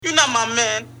You're not my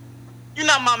man. You're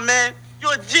not my man.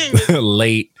 You're a genius.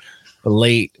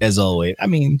 late as always. I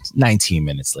mean, 19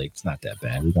 minutes late. It's not that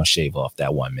bad. We're gonna shave off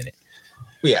that 1 minute.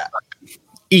 Yeah.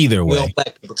 Either We way, on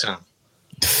black people time.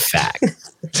 fact.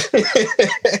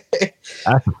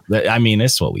 I mean,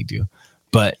 that's what we do.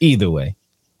 But either way,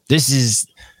 this is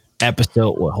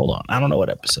episode. Well, hold on. I don't know what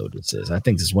episode this is. I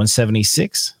think this is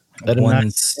 176.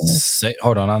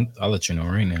 Hold on, I'll let you know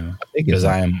right now because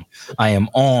it's- I am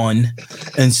on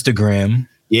Instagram.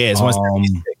 Yeah, it's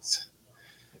 176.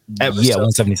 Yeah,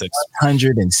 176.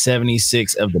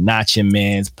 176 of the Notchin'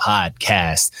 Man's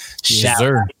podcast. Shout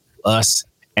out to us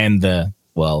and the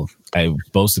it was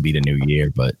supposed to be the new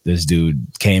year, but this dude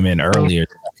came in earlier.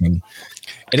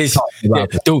 It is. Yeah,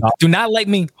 do not let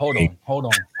me. Hold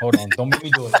on. Don't make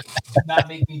me do it. Do not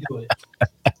make me do it.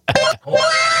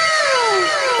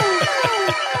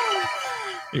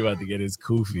 He about to get his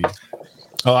koofy.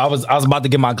 Oh, I was about to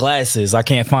get my glasses. I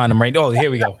can't find them right. Oh,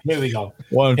 here we go.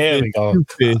 One Here fish, we go. two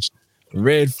fish,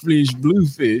 red fish, blue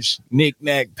fish,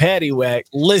 knick-knack, paddywhack.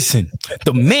 Listen,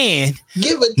 the man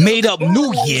made up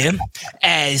New Year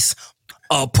as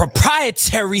a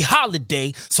proprietary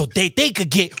holiday so they could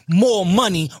get more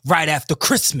money right after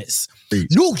Christmas.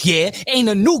 New Year ain't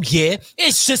a new year.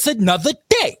 It's just another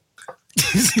day.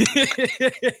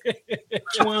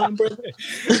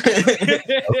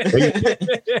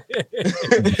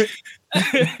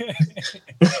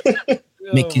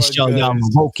 Making sure y'all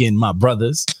smoking, my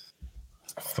brothers.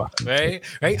 Fucking Right?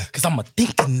 Because I'm a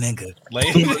thinking nigga.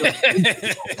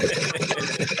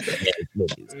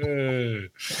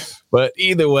 But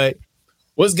either way,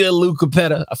 what's good, Lou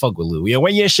Capetta? I fuck with Lou. Yeah,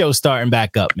 when your show's starting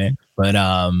back up, man. But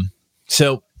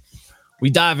so we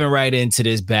diving right into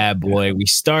this bad boy. We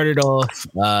started off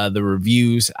the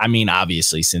reviews. I mean,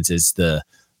 obviously, since it's the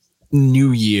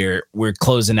new year, we're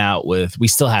closing out with we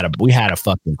had a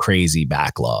fucking crazy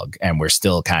backlog, and we're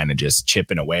still kind of just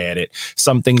chipping away at it.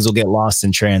 Some things will get lost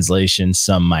in translation,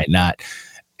 some might not.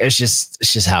 It's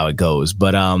just how it goes.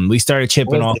 But we started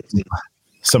chipping off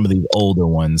some of these older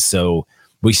ones. So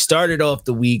we started off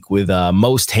the week with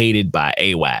Most Hated by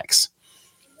AWAX.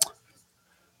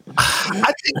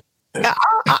 I think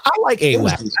I like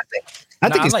AWAX. I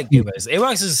like AWAX.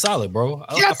 AWAX is solid, bro.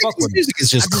 I fuck with music is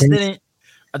just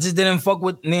I just didn't fuck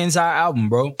with the entire album,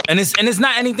 bro. And it's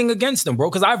not anything against them, bro,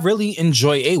 because I really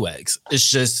enjoy AWAX. It's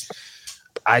just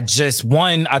I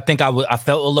think I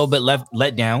felt a little bit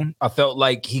let down. I felt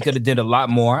like he could have did a lot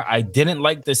more. I didn't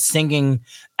like the singing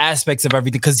aspects of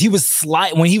everything because he was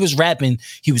sliding when he was rapping.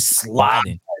 He was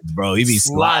sliding, bro. He be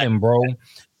sliding, bro.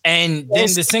 And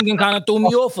then the singing kind of threw me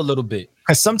off a little bit.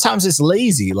 Because sometimes it's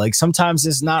lazy. Like sometimes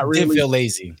it's not really. Did feel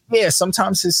lazy. Yeah,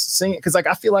 sometimes his singing. Because like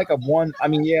I feel like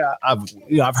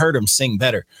I've heard him sing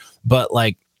better, but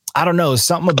like I don't know,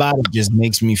 something about it just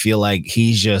makes me feel like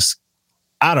he's just.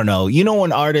 I don't know. You know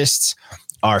when artists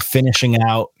are finishing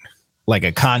out like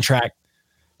a contract,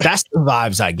 that's the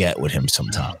vibes I get with him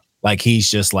sometimes. Like he's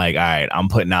just like, all right, I'm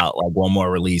putting out like one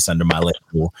more release under my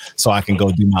label so I can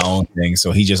go do my own thing.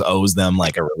 So he just owes them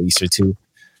like a release or two.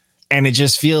 And it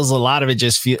just feels it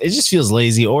just feels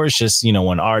lazy, or it's just, you know,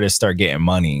 when artists start getting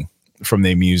money from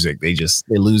their music, they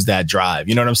lose that drive.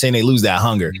 You know what I'm saying? They lose that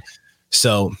hunger.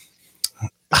 So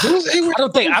I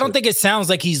don't think it sounds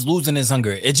like he's losing his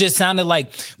hunger. It just sounded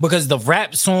like because the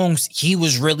rap songs he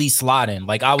was really sliding.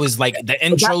 Like I was like the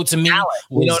intro to me was,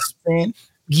 you know what I'm saying?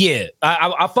 Yeah,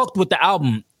 I fucked with the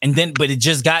album, and then but it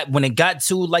just when it got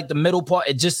to like the middle part,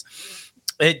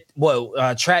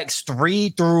 tracks 3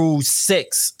 through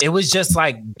 6, it was just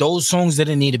like those songs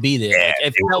didn't need to be there. Yeah,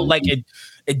 it felt like it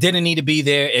didn't need to be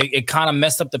there. It kind of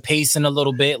messed up the pacing a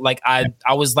little bit. Like I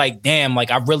was like, damn, like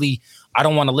I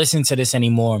don't want to listen to this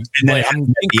anymore. But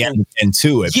I'm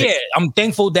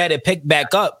thankful that it picked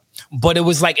back up. But it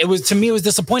was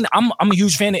disappointing. I'm a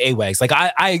huge fan of AWAX. Like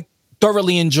I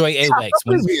thoroughly enjoy AWAX.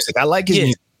 His music. I like his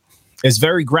music. It's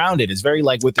very grounded. It's very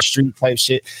like with the street type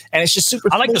shit, and it's just super.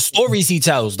 I like the stories he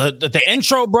tells. The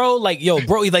intro, bro. Like yo,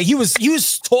 bro. Like he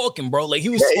was talking, bro. Like he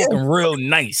was talking real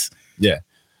nice. Yeah,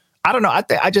 I don't know.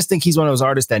 I just think he's one of those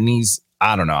artists that needs.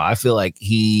 I don't know. I feel like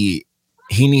he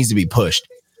needs to be pushed.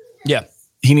 Yeah.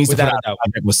 He needs to put out a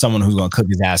project with someone who's gonna cook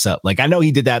his ass up. Like I know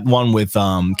he did that one with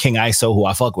King ISO, who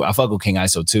I fuck with. I fuck with King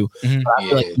ISO too. Mm-hmm. But I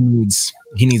feel like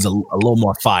he needs a little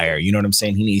more fire. You know what I'm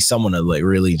saying? He needs someone to like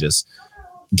really just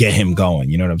get him going.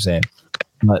 You know what I'm saying?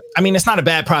 But I mean, it's not a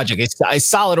bad project. It's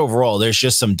solid overall. There's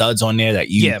just some duds on there that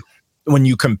when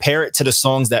you compare it to the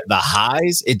songs that the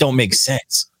highs, it don't make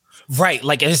sense. Right,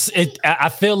 like I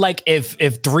feel like if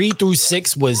 3 through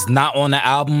 6 was not on the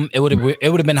album, it would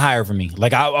have been higher for me.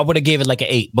 Like I would have gave it like an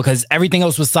 8 because everything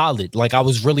else was solid. Like I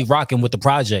was really rocking with the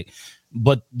project.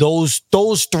 But those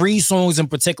 3 songs in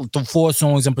particular, the 4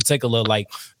 songs in particular, like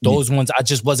those ones, I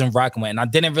just wasn't rocking with, and I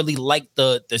didn't really like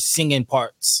the singing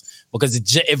parts because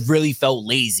it really felt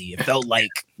lazy. It felt like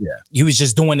he was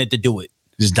just doing it to do it,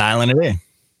 just dialing it in,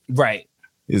 right?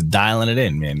 He's dialing it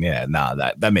in, man. Yeah, nah,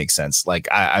 that makes sense. Like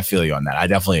I feel you on that. I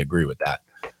definitely agree with that.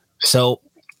 So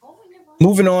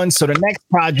moving on. So the next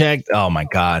project, oh my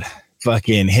god,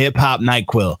 fucking Hip Hop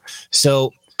NyQuil.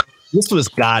 So this was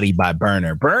Gotti by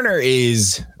Burner. Burner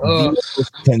is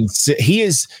he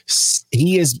is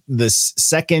the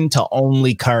second to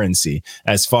only Currency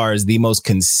as far as the most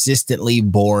consistently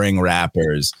boring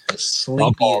rappers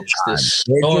of all time.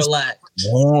 They're just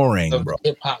boring, bro.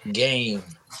 Hip hop game.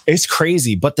 It's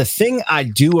crazy, but the thing I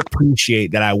do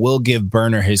appreciate that I will give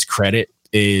Burner his credit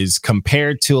is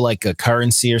compared to like a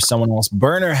Currency or someone else,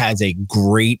 Burner has a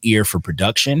great ear for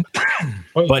production,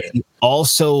 but he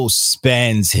also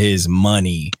spends his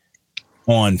money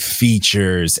on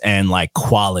features and like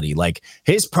quality. Like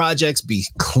his projects be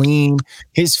clean,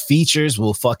 his features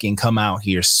will fucking come out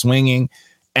here swinging,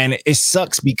 and it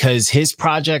sucks because his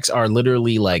projects are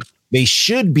literally like they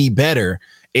should be better.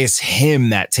 It's him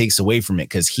that takes away from it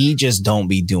because he just don't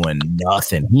be doing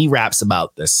nothing. He raps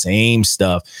about the same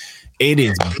stuff. It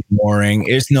is boring.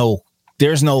 There's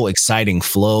no exciting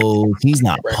flow. He's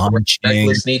not punching.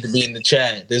 Reckless need to be in the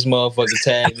chat. This motherfucker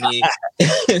tagged me.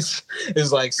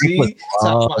 it's like, see,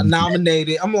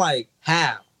 nominated. I'm like,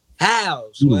 how?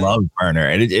 You love Burner,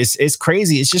 and it's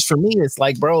crazy. It's just for me. It's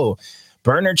like, bro,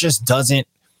 Burner just doesn't.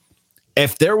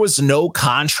 If there was no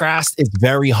contrast, it's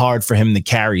very hard for him to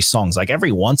carry songs. Like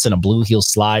every once in a blue, he'll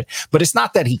slide, but it's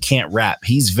not that he can't rap.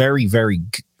 He's very, very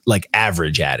like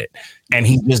average at it, and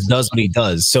he just does what he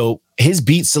does. So his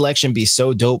beat selection be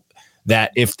so dope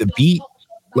that if the beat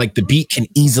can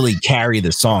easily carry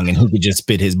the song, and he could just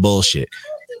spit his bullshit.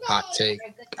 Hot take.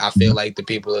 I feel like the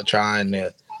people are trying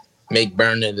to make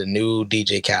Burner the new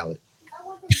DJ Khaled.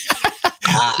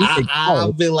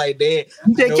 I've been like that.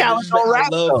 DJ Khaled don't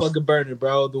rap. I love fucking Burner,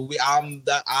 bro.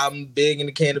 I'm big in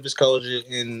the cannabis culture,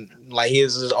 and like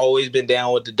his has always been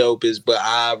down with the dopest. But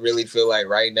I really feel like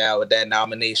right now with that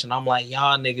nomination, I'm like,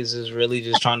 y'all niggas is really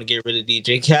just trying to get rid of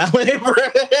DJ Khaled, bro.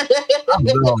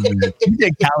 Know,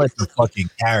 DJ Khaled's a fucking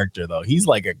character, though. He's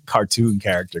like a cartoon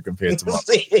character compared to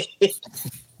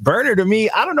Burner. To me,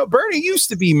 I don't know. Burner used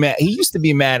to be mad. He used to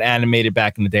be mad animated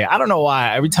back in the day. I don't know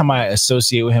why. Every time I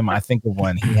associate with him, I think of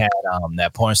when he had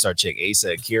that porn star chick,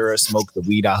 Asa Akira, smoke the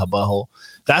weed out her butthole.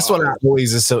 That's what I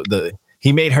always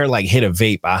he made her like hit a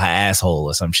vape out her asshole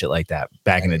or some shit like that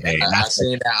back in the day. I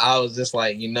seen that. I was just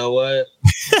like, you know what?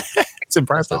 It's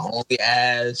impressive. That's the only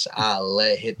ass I'll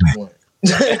let hit the one.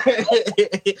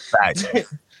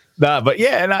 Nah, but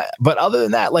yeah, but other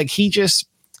than that, like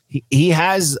he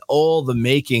has all the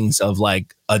makings of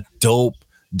like a dope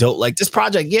like this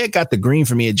project. Yeah, it got the green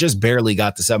for me. It just barely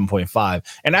got the 7.5,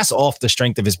 and that's off the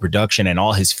strength of his production and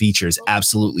all his features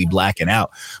absolutely blacking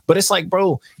out. But it's like,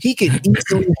 bro, he could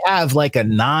easily have like a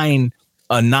 9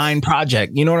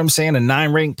 project. You know what I'm saying? A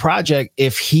 9 ranked project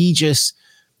if he just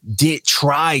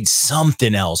tried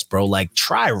something else, bro. Like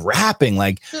try rapping,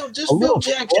 like just Phil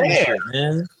Jackson,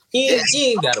 man. He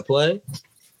ain't gotta play.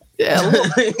 Yeah,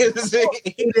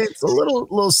 it's a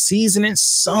little seasoning,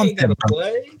 something.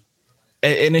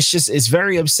 And it's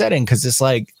very upsetting because it's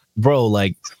like, bro,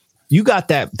 like you got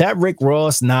that Rick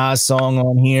Ross Nas song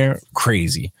on here,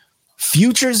 crazy.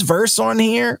 Future's verse on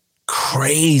here,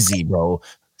 crazy, bro.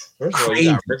 Crazy.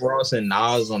 You got Rick Ross and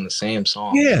Nas on the same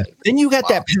song. Yeah. Then you got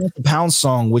that Pound for Pound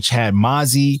song, which had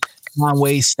Mozzie,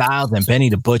 Conway, Styles, and Benny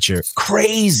the Butcher.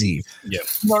 Crazy. Yeah.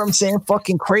 You know what I'm saying?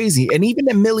 Fucking crazy. And even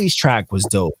the Millie's track was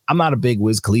dope. I'm not a big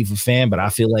Wiz Khalifa fan, but I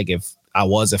feel like if I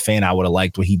was a fan, I would have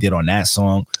liked what he did on that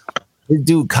song. This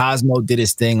dude Cosmo did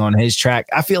his thing on his track.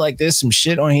 I feel like there's some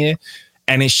shit on here,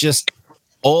 and it's just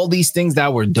all these things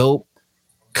that were dope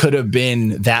could have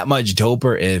been that much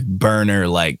doper if Burner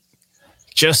like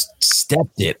just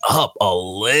stepped it up a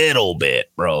little bit,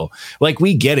 bro. Like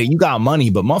we get it, you got money,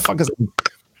 but motherfuckers,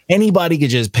 anybody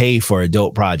could just pay for a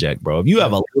dope project, bro. If you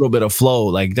have a little bit of flow,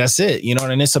 like that's it, you know.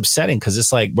 And it's upsetting because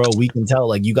it's like, bro, we can tell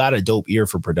like you got a dope ear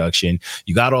for production.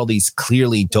 You got all these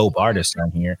clearly dope artists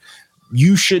on here.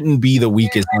 You shouldn't be the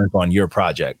weakest link on your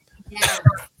project.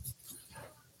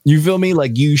 You feel me?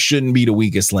 Like you shouldn't be the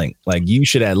weakest link. Like you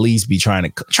should at least be try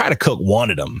to cook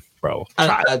one of them, bro.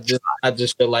 I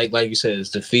just feel like you said,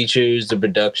 it's the features, the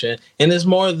production, and it's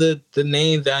more the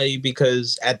name value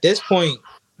because at this point,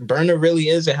 Burner really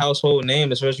is a household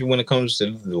name, especially when it comes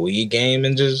to the weed game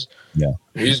and just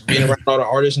being around all the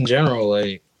artists in general.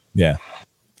 Like, yeah.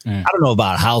 I don't know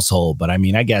about household, but I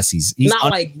mean, I guess he's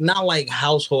not like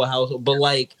household, but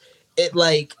like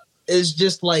it's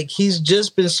just like he's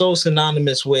just been so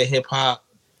synonymous with hip hop.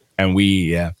 And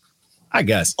I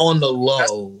guess on the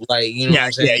low, like, you know what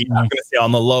I'm saying? I'm gonna say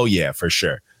on the low, for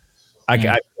sure. I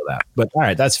feel that, but all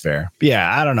right, that's fair. But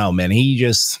yeah, I don't know, man. He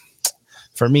just,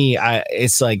 for me,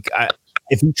 it's like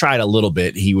if he tried a little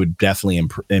bit, he would definitely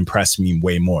impress me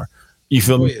way more. You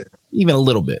feel me? Yeah. Even a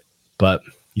little bit, but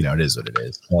you know, it is what it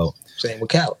is. So same with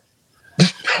Khaled.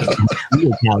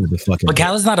 But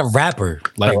Khaled's not a rapper.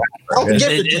 Like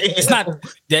it's not.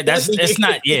 It's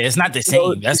not. Yeah, it's not the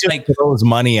same. That's like throws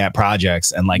money at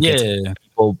projects and like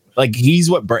people, like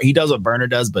he does what Burner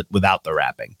does, but without the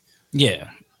rapping. Yeah.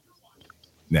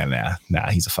 Nah.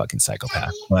 He's a fucking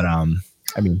psychopath. But I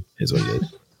mean, here's what it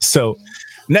is. So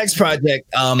next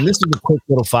project, this was a quick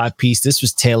little 5-piece. This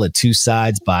was Tale of Two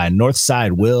Sides by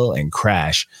Northside Will and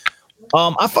Crash.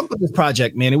 I fucked with this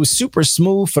project, man. It was super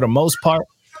smooth for the most part.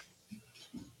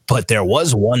 But there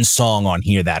was one song on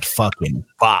here that fucking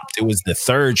bopped. It was the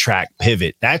third track,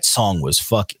 Pivot. That song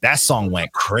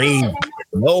went crazy.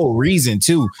 For no reason,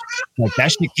 too. Like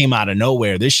that shit came out of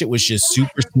nowhere. This shit was just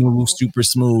super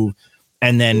smooth.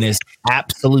 And then this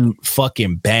absolute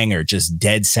fucking banger, just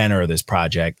dead center of this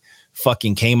project,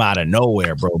 fucking came out of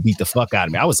nowhere, bro. Beat the fuck out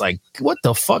of me. I was like, what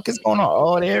the fuck is going on?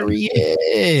 Oh, there he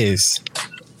is.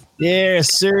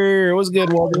 Yes, sir. What's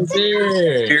good, Walter?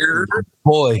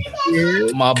 Boy,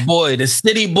 my boy, the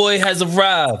city boy has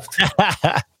arrived.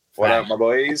 What up, my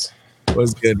boys?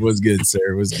 What's good,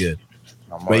 sir? What's good?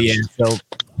 But yeah, so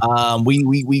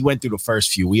we went through the first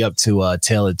few. We up to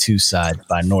Tale of Two Sides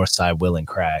by Northside Will and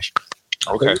Crash.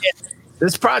 Okay. Yeah,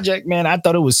 this project, man, I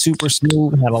thought it was super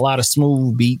smooth, had a lot of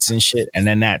smooth beats and shit. And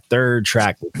then that third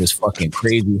track was fucking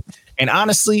crazy. And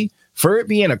honestly, for it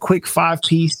being a quick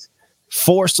 5-piece,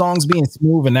 4 songs being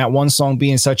smooth and that one song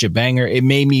being such a banger, it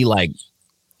made me like,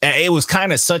 it was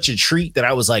kind of such a treat that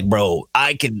I was like, bro,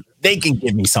 they can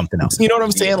give me something else. You know what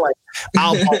I'm saying? Like,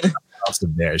 I'll put something else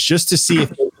of theirs just to see if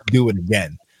they can do it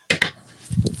again.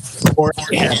 Or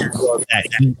that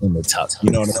heat in the tuck.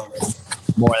 You know what I mean?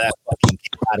 More of that fucking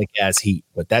chaotic ass heat.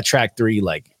 But that track 3,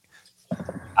 like,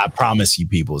 I promise you,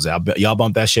 peoples, y'all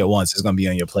bump that shit once, it's gonna be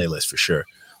on your playlist for sure.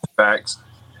 Facts.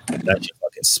 That shit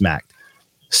fucking smacked.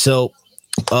 So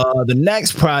the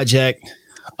next project,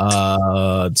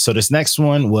 so this next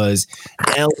one was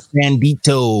El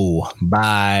Bandito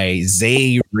by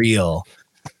Zay Real.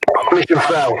 Mission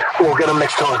failed. We'll get him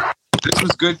next time.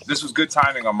 This was good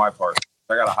timing on my part.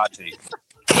 I got a hot take.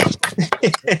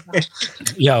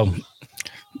 Yo,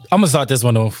 I'm gonna start this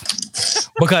one off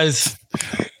because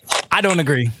I don't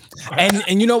agree.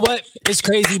 And you know what? It's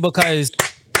crazy because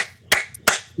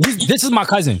this is my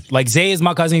cousin. Like Zay is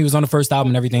my cousin. He was on the first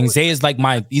album and everything. Zay is like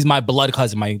he's my blood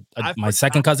cousin, my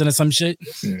second cousin or some shit.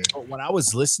 When I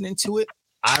was listening to it,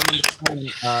 I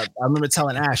remember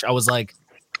telling Ash, I was like,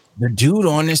 the dude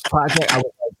on this project, I was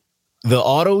like, the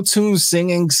auto-tune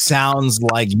singing sounds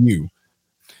like you.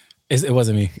 It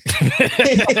wasn't me.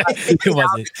 It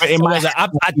wasn't.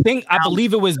 I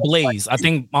believe it was Blaze. I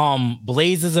think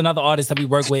Blaze is another artist that we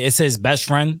work with. It's his best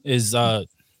friend. Is I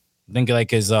think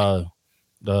like his the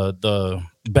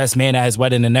best man at his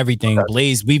wedding and everything.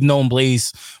 Blaze, we've known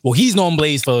Blaze. Well, he's known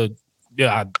Blaze for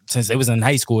since it was in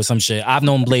high school or some shit. I've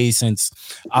known Blaze since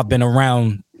I've been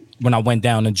around when I went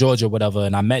down to Georgia or whatever,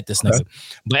 and I met this nigga.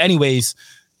 But anyways,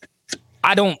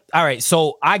 all right,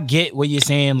 so I get what you're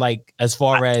saying, like as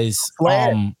far as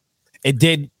it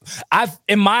did.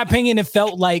 In my opinion, it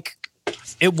felt like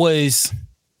it was,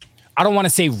 I don't want to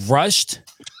say rushed,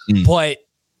 but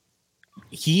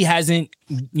he hasn't,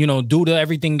 due to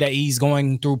everything that he's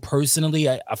going through personally,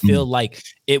 I feel like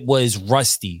it was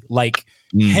rusty. Like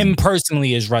him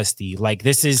personally is rusty. Like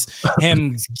this is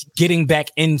him getting back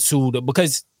into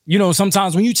because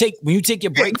sometimes when you take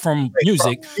your break from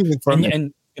music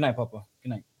and good night, Papa. Good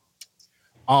night.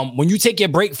 When you take your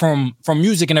break from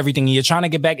music and everything, and you're trying to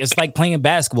get back, it's like playing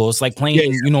basketball. It's like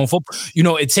playing,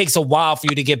 football. It takes a while for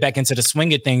you to get back into the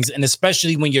swing of things, and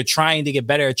especially when you're trying to get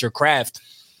better at your craft.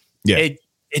 Yeah,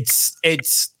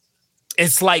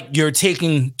 it's like you're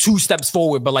taking 2 steps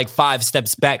forward, but like 5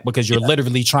 steps back because you're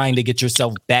literally trying to get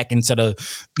yourself back into the,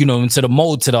 into the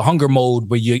mode, to the hunger mode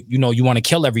where you want to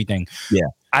kill everything. Yeah,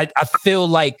 I feel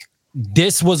like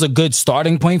this was a good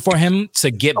starting point for him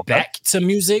to get back to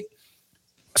music.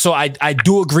 So I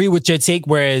do agree with your take,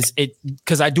 whereas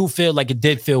because I do feel like it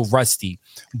did feel rusty,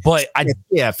 but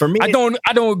for me, I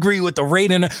don't agree with the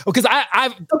rating because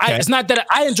it's not that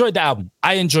I enjoyed the album.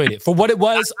 I enjoyed it for what it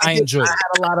was. I enjoyed it. I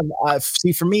had a lot of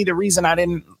for me, the reason I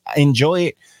didn't enjoy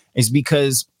it is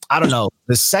because I don't know.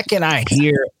 The second I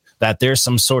hear that there's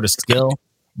some sort of skill,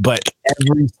 but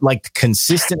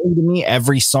consistently to me,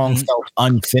 every song felt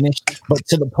unfinished, but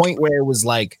to the point where it was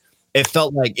like, it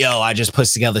felt like, yo, I just put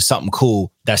together something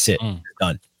cool. That's it.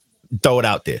 Done. Throw it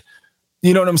out there.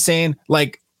 You know what I'm saying?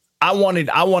 Like, I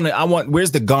want,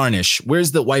 where's the garnish?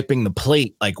 Where's the wiping the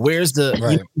plate? Like, where's the, you know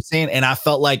what I'm saying? And I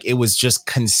felt like it was just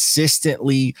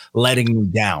consistently letting me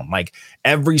down. Like,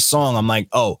 every song, I'm like,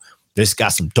 oh, this got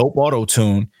some dope auto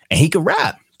tune and he could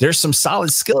rap. There's some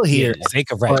solid skill here. They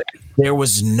could rap. But there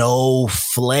was no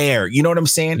flair. You know what I'm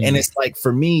saying? And it's like,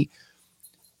 for me,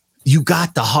 you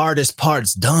got the hardest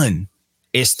parts done.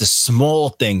 It's the small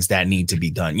things that need to be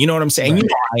done. You know what I'm saying? You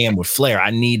know how I am with flair. I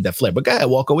need the flair. But go ahead,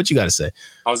 Walker. What you got to say?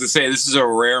 I was gonna say this is a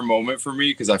rare moment for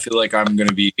me because I feel like I'm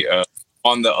gonna be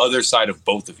on the other side of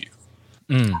both of you.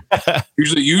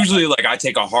 Usually, like I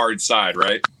take a hard side,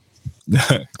 right?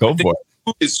 Go for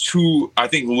it. I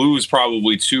think Lou is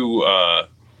probably too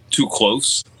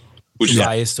close, which is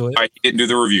biased to it. I didn't do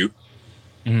the review,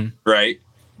 right?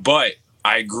 But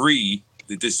I agree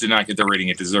that this did not get the rating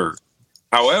it deserved.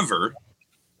 However,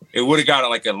 it would have got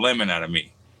like a lemon out of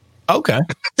me. Okay.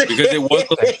 Because it was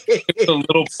a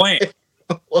little plain.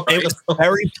 It was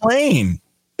very plain.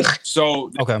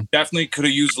 So definitely could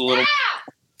have used a little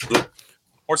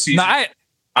more season. No,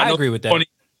 I agree with that.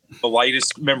 The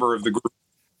lightest member of the group.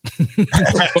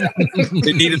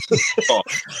 It needed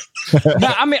No,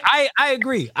 I mean, I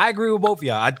agree. I agree with both of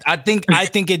y'all. I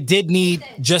think it did need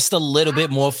just a little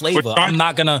bit more flavor. I'm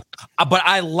not gonna, but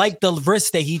I like the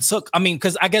risk that he took. I mean,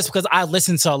 because I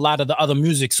listened to a lot of the other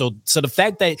music, so the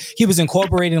fact that he was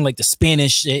incorporating like the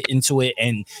Spanish shit into it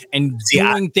and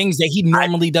doing things that he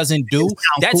normally doesn't do,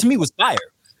 that to me was fire.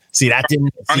 See, that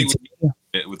didn't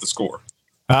with the score.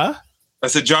 Huh? I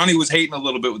said Johnny was hating a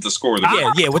little bit with the score.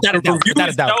 Yeah, without a doubt.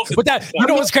 But that, you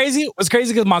know what's crazy? What's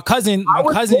crazy because my cousin, our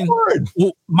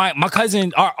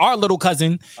little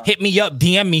cousin, hit me up,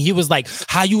 DM me. He was like,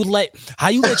 "How you let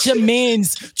your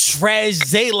man's trash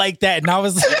Zay like that?" And I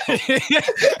was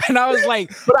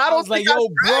like, but I was like, yo,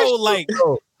 bro, like,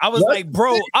 I was like,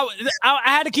 bro, I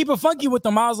had to keep it funky with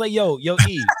them. I was like, yo,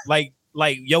 E,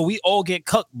 like, yo, we all get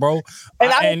cooked, bro.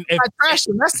 And I trashed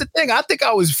him. That's the thing. I think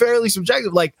I was fairly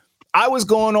subjective. Like, I was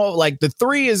going on like the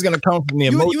 3 is going to come from the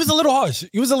emotion. You was a little harsh.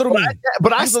 You was a little mean.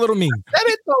 But I was a little mean. Said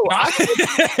it though.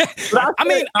 I'm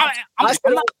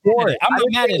not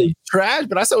mad at it. Trash,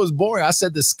 but I said it was boring. I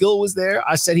said the skill was there.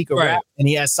 I said he could rap and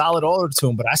he had solid auto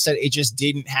tune, but I said it just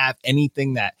didn't have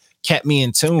anything that kept me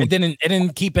in tune. It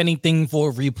didn't keep anything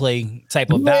for replay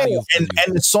type of value.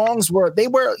 And the songs were a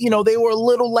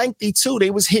little lengthy too.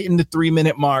 They was hitting the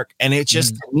 3-minute mark, and it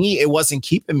just to me it wasn't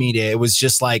keeping me there. It was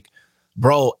just like,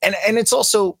 bro, and it's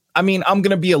also, I mean, I'm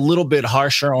gonna be a little bit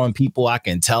harsher on people I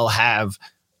can tell have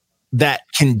that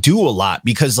can do a lot,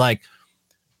 because like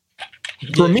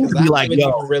for me to be like, yo,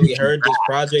 I really heard this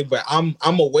project, but I'm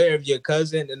aware of your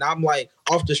cousin, and I'm like,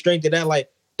 off the strength of that,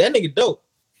 like, that nigga dope.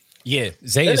 Yeah,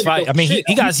 Zay is fine. I mean,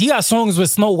 he got songs with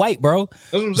Snow White, bro.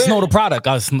 Snow the Product,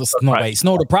 Snow White,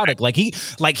 Snow the Product.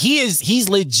 He's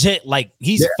legit. Like,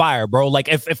 he's fire, bro. Like,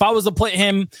 if I was to put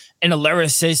him in a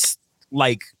lyricist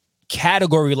like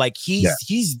category, like he's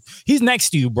next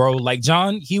to you, bro. Like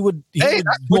John, he would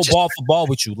go ball for ball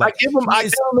with you. Like,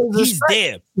 he's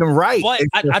there, right? But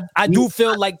I do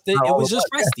feel like it was just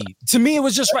rusty. To me, it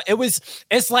was just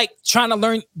it's like trying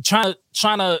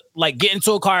to like get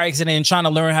into a car accident and trying to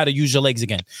learn how to use your legs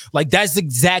again. Like, that's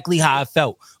exactly how I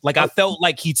felt. Like, I felt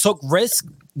like he took risk,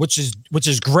 which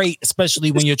is great,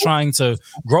 especially when you're trying to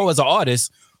grow as an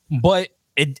artist, but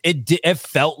it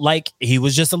felt like he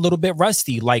was just a little bit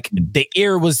rusty. Like, the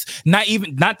ear was not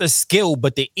the skill,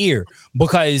 but the ear,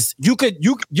 because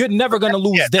you're never gonna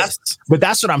lose this. But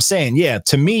that's what I'm saying. Yeah,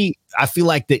 to me, I feel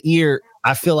like the ear.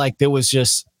 I feel like there was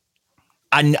just.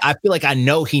 I feel like I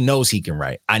know he knows he can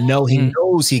write. I know he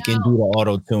knows he can do the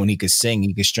auto tune. He could sing.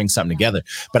 He could string something together.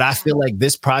 But I feel like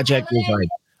this project was like,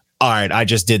 all right, I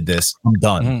just did this. I'm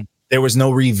done. There was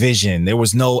no revision. There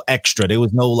was no extra. There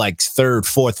was no like 3rd,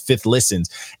 4th, 5th listens.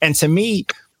 And to me,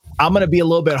 I'm going to be a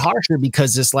little bit harsher,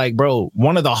 because it's like, bro,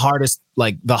 one of the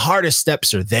hardest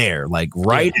steps are there. Like,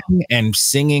 writing and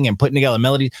singing and putting together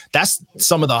melodies. That's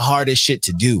some of the hardest shit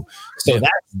to do. So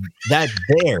that's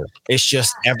there. It's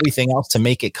just everything else to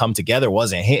make it come together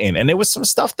wasn't hitting. And there was some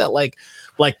stuff that like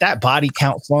that Body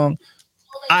Count song.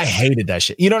 I hated that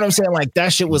shit. You know what I'm saying? Like,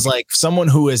 that shit was like someone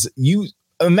who is, you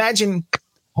imagine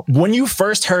when you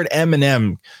first heard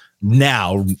Eminem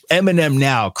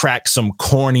now crack some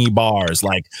corny bars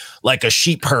like a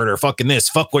sheep herder, fucking this,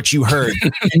 fuck what you heard,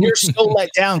 and you're so let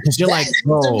down because you're like,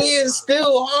 bro, to me it's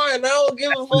still hard. I don't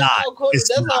give a fuck how corny. That's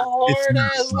a hard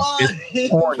ass line.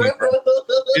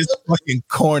 It's fucking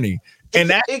corny. And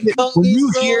that when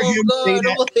you hear him say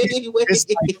that, it's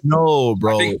like, no,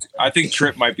 bro. I think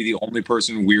Trip might be the only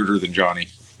person weirder than Johnny.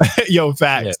 Yo,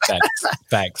 facts. Yeah,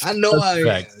 facts. I know I am.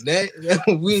 Facts.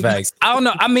 Facts. I don't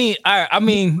know. I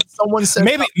mean, someone said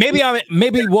maybe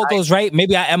Woko's right.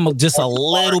 Maybe I am just a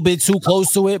little bit too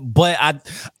close to it. But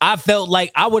I felt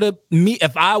like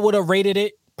if I would have rated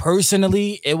it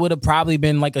personally, it would have probably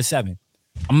been like a 7.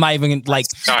 I'm not even like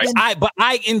nice.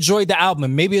 I enjoyed the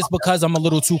album. Maybe it's because I'm a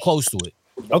little too close to it.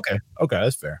 Okay,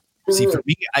 that's fair. See,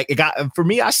 for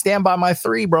me, I stand by my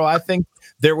 3, bro. I think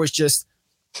there was just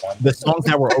the songs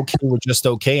that were okay were just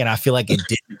okay, and I feel like it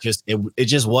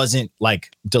just wasn't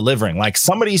like delivering. Like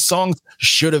some of these songs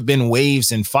should have been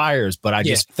waves and fires, but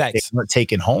they weren't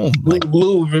taken home.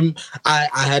 Blue, I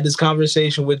had this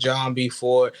conversation with John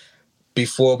before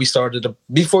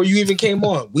you even came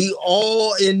on. We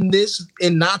all in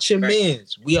Not Your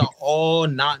Mans. We are all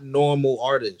not normal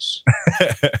artists.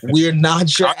 We're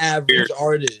not your average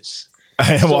artists.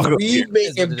 So we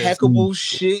make impeccable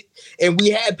shit, and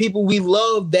we have people we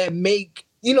love that make,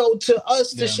 to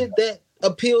us the shit that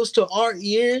appeals to our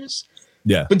ears.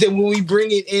 Yeah. But then when we bring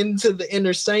it into the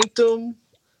inner sanctum,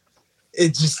 it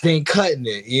just ain't cutting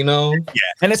it, Yeah.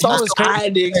 And it's always I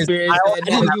had the experience. I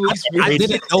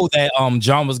didn't know that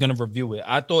John was gonna review it.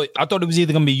 I thought it was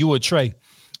either gonna be you or Trey,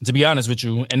 to be honest with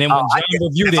you. And then when John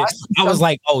reviewed it, I was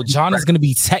like, oh, John is gonna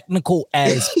be technical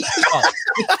as fuck.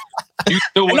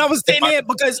 And I was saying it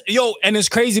because and it's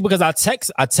crazy because I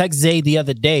text Zay the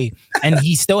other day and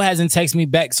he still hasn't texted me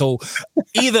back. So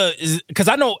either because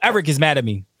I know Eric is mad at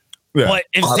me. Yeah. But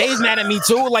if Zay's mad at me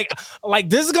too, like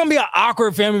this is gonna be an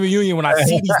awkward family reunion when I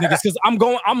see these niggas because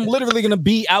I'm literally gonna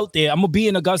be out there. I'm gonna be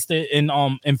in Augusta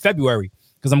in February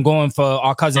because I'm going for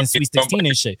our cousin's Sweet 16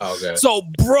 and shit. Okay. So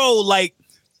bro,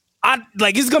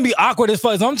 it's gonna be awkward as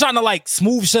fuck. So I'm trying to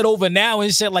smooth shit over now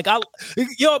and shit.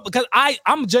 Because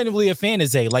I'm genuinely a fan of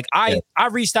Zay. I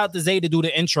reached out to Zay to do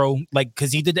the intro,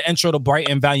 because he did the intro to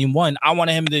Brighton Volume 1. I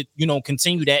wanted him to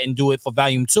continue that and do it for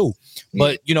Volume 2.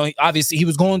 But obviously he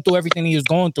was going through everything he was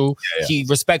going through. Yeah. He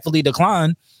respectfully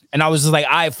declined. And I was just like,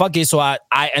 all right, fuck it. So I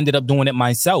ended up doing it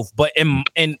myself. But in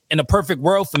a perfect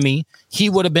world for me, he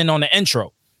would have been on the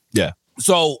intro. Yeah.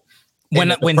 So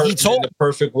when he told the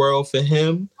perfect world for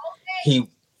him, he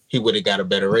would have got a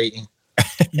better rating.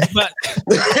 But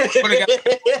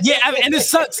and it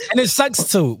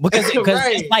sucks too because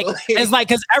it's like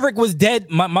because Eric was dead.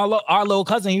 Our little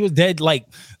cousin, he was dead. Like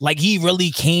he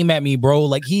really came at me, bro.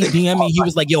 Like he DM'd me. He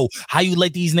was like, "Yo, how you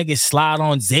let these niggas slide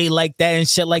on Zay like that and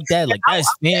shit like that? Like that's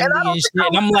family and shit."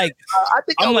 And I'm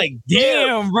like,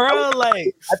 damn, bro.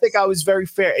 Like I think I was very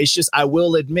fair. It's just I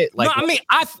will admit, no, I mean,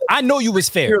 I know you was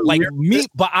fair, me,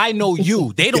 but I know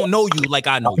you. They don't know you like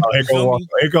I know you.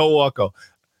 Here go Walko.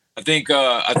 I think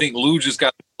Lou just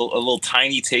got a little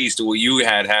tiny taste of what you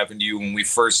had happen to you when we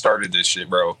first started this shit,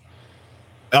 bro.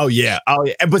 Oh yeah.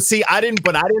 But see, I didn't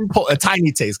pull a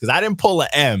tiny taste because I didn't pull an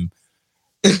M.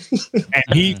 And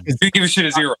he give a shit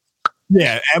a 0.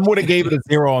 Yeah, M would have gave it a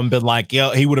 0 and been like,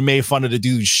 yo, he would have made fun of the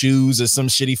dude's shoes or some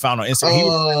shit he found on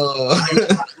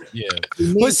Instagram. Yeah.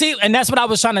 But see, and that's what I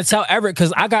was trying to tell Eric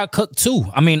because I got cooked too.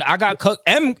 I mean, I got cooked.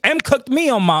 M cooked me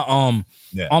on my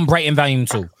on Brighton Volume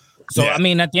 2. So I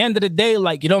mean, at the end of the day, you know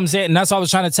what I'm saying? And that's what I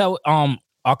was trying to tell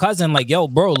our cousin, yo,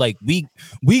 bro,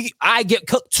 I get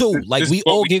cooked too.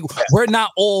 We're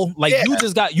not all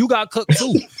you got cooked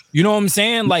too. You know what I'm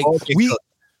saying?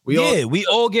 We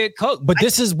all get cooked. But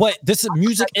this is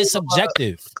music is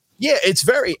subjective. Yeah, it's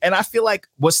very, and I feel like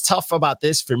what's tough about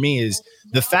this for me is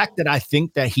the fact that I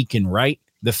think that he can write.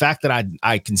 The fact that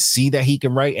I can see that he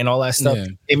can write and all that stuff,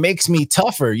 it makes me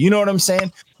tougher. You know what I'm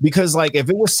saying? Because if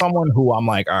it was someone who I'm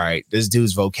like, all right, this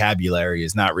dude's vocabulary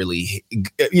is not really,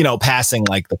 passing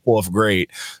the 4th grade.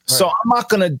 Right. So I'm not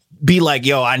going to be like,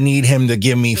 yo, I need him to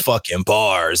give me fucking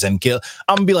bars and kill.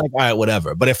 I'm going to be like, all right,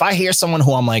 whatever. But if I hear someone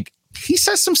who I'm like, he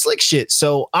says some slick shit,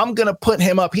 so I'm going to put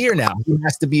him up here now. He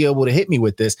has to be able to hit me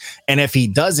with this. And if he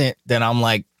doesn't, then I'm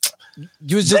like,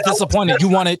 you was just disappointed. You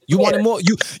wanted more.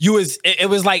 It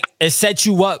was like it set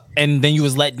you up and then you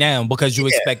was let down because you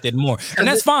expected more. And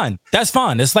that's fine. That's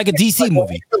fine. It's like a DC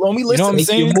movie. You know what I'm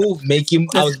saying?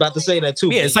 I was about to say that too.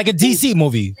 Yeah, it's like a DC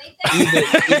movie. Either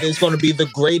it's going to be the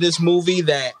greatest movie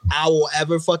that I will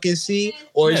ever fucking see,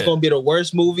 or it's going to be the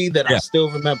worst movie that I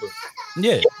still remember.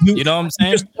 Yeah, you know what I'm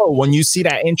saying? Just know, when you see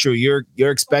that intro, you're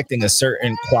expecting a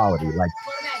certain quality,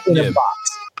 in a box.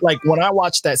 When I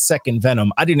watched that second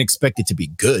Venom, I didn't expect it to be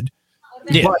good,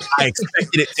 but I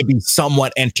expected it to be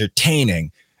somewhat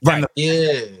entertaining. Right?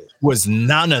 Was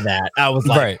none of that. I was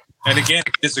like, And again,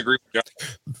 I disagree with John.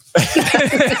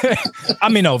 I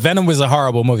mean, no, Venom was a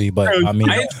horrible movie, but I mean,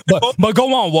 but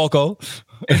go on, Walco.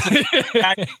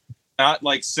 Not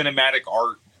like cinematic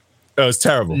art. It was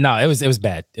terrible. No, it was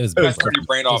bad. It was bad. Turn your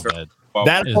brain off. Bad.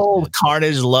 That whole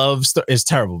Carnage love is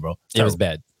terrible, bro. It was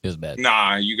bad. It was bad.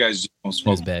 Nah, you guys don't It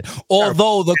smoke. was bad.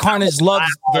 Although the Carnage the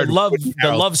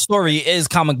love story is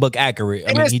comic book accurate.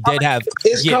 I mean, he did have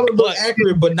It's comic book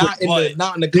accurate, but not in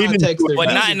the context.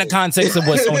 but not in the context of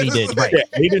what Sony did. Right. Yeah,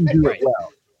 he didn't do it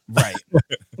well.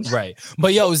 Right.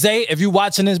 But yo, Zay, if you're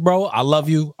watching this, bro, I love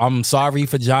you. I'm sorry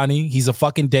for Johnny. He's a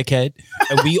fucking dickhead,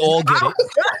 and we all get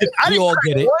it. We all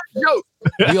get it.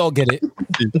 We all get it.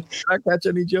 Did I catch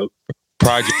any joke?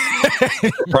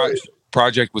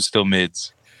 Project was still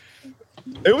mids.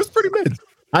 It was pretty good.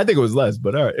 I think it was less,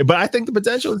 but all right. But I think the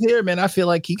potential is here, man. I feel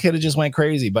like he could have just went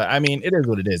crazy, but I mean, it is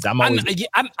what it is.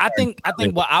 I think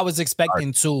what I was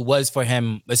expecting too was for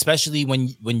him, especially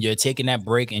when you're taking that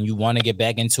break and you want to get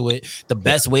back into it. The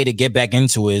best way to get back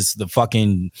into it is the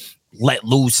fucking let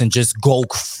loose and just go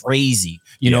crazy.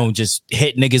 You know, just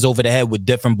hit niggas over the head with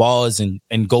different balls and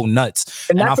go nuts.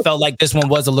 And I felt like this one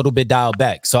was a little bit dialed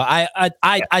back. So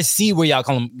I see where y'all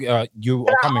coming from. I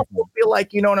feel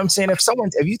like, you know what I'm saying?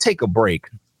 If you take a break,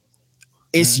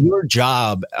 it's your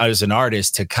job as an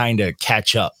artist to kind of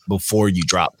catch up before you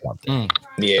drop something.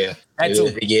 Yeah. That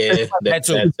too. Yeah. That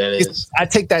is. I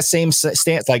take that same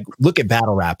stance. Like, look at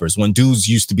battle rappers when dudes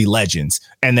used to be legends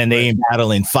and then they ain't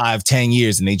battle in 5-10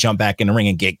 years and they jump back in the ring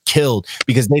and get killed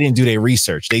because they didn't do their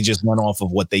research. They just went off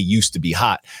of what they used to be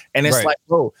hot. And it's like,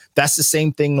 bro, that's the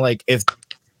same thing. Like,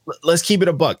 let's keep it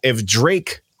a buck. If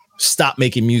Drake stopped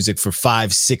making music for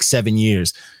 5, 6, 7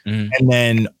 years and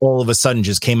then all of a sudden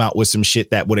just came out with some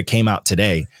shit that would have came out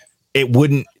today,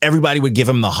 everybody would give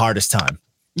him the hardest time.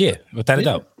 Yeah, without a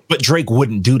doubt. But Drake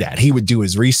wouldn't do that. He would do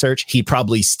his research. He'd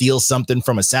probably steal something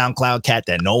from a SoundCloud cat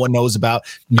that no one knows about,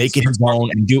 make it his own,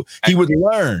 and he would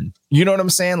learn. You know what I'm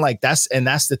saying? Like that's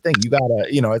the thing. You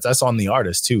gotta, that's on the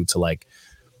artist too, to like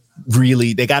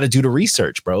really, they gotta do the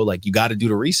research, bro. Like you gotta do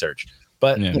the research.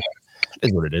 But it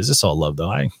is what it is. It's all love though.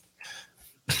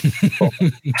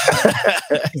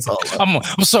 I'm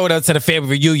showing up to the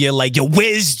family reunion like, yo,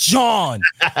 where's John?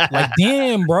 Like,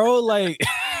 damn, bro. Like,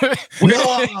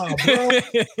 no, bro.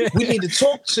 We need to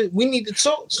talk to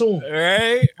him.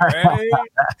 Right.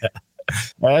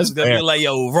 That's gonna be like,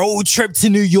 yo, road trip to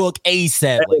New York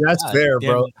ASAP. Like, that's fair,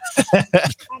 bro.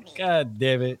 God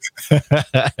damn it.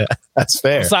 That's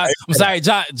fair. I'm sorry,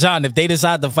 John. If they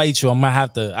decide to fight you, I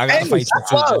gotta fight you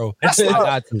too,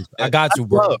 bro. I got you,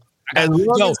 bro.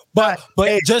 But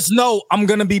just know I'm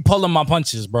gonna be pulling my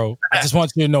punches, bro. I just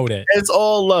want you to know that it's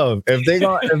all love. If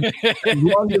as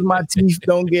long as my teeth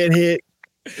don't get hit,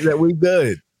 that we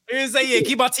good. You say,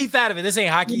 keep my teeth out of it. This ain't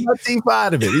hockey. Keep my teeth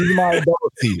out of it. These are my adult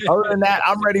teeth. Other than that,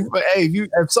 I'm ready for. Hey,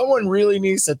 if someone really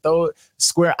needs to throw it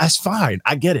square, that's fine.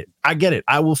 I get it.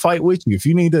 I will fight with you. If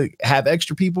you need to have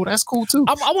extra people, that's cool too.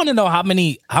 I want to know how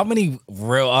many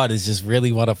real artists just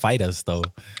really want to fight us though.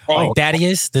 Like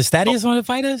Thaddeus. Does Thaddeus want to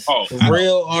fight us?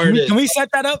 Real artists. Can we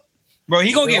set that up, bro?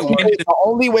 He gonna get the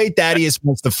only way Thaddeus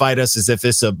wants to fight us is if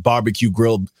it's a barbecue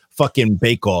grill fucking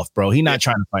bake off, bro. He not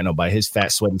trying to fight nobody. His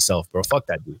fat, sweaty self, bro. Fuck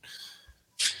that dude.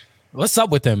 What's up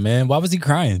with him, man? Why was he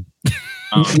crying?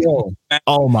 Yo,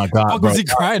 oh my god, what was he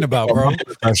crying about, bro?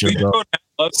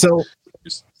 So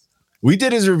we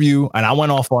did his review, and I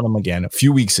went off on him again a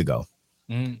few weeks ago.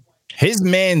 His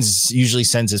man's usually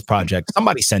sends his project.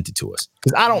 Somebody sent it to us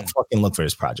because I don't fucking look for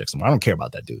his projects anymore. I don't care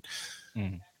about that dude.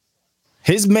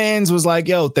 His man's was like,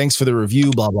 "Yo, thanks for the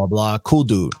review." Blah blah blah. Cool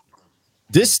dude.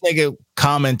 This nigga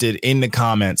commented in the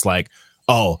comments like,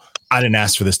 "Oh, I didn't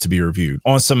ask for this to be reviewed,"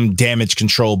 on some damage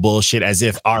control bullshit as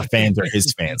if our fans are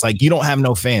his fans. Like, you don't have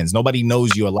no fans. Nobody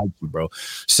knows you or like you, bro.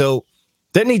 So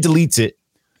then he deletes it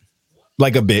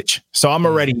like a bitch. So I'm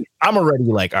already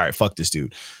like, all right, fuck this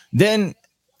dude. Then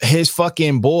his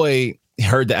fucking boy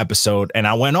heard the episode and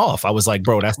I went off. I was like,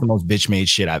 bro, that's the most bitch made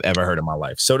shit I've ever heard in my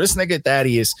life. So this nigga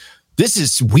Thaddeus, this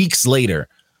is weeks later,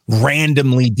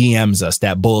 randomly DMs us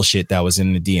that bullshit that was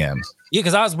in the DMs. Yeah,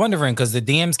 because I was wondering, because the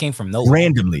DMs came from nowhere.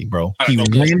 Randomly, bro. He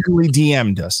randomly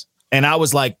DM'd us. And I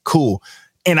was like, cool.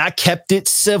 And I kept it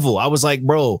civil. I was like,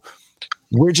 bro,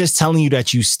 we're just telling you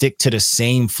that you stick to the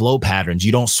same flow patterns.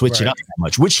 You don't switch it up that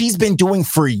much, which he's been doing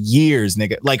for years,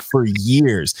 nigga. Like for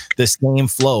years, the same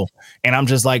flow. And I'm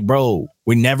just like, bro,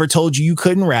 we never told you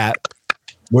couldn't rap.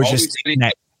 We're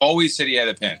always said he had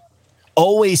a pen.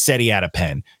 Always said he had a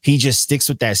pen. He just sticks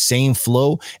with that same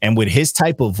flow. And with his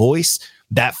type of voice,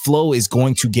 that flow is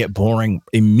going to get boring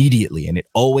immediately. And it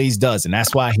always does. And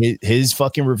that's why his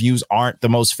fucking reviews aren't the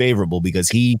most favorable, because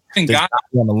he does not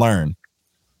want to learn.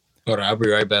 Hold on, I'll be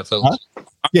right back, fellas. Huh?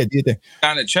 Yeah, do you think?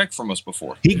 Got a check from us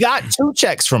before. He got 2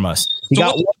 checks from us. He So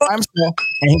got what one by himself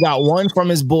and he got one from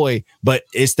his boy, but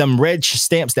it's them red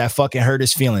stamps that fucking hurt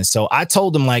his feelings. So I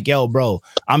told him like, yo, bro,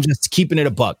 I'm just keeping it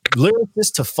a buck.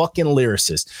 Lyricist to fucking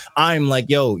lyricist. I'm like,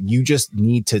 yo, you just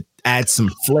need to add some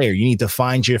flair. You need to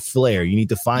find your flair. You need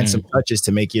to find some touches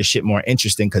to make your shit more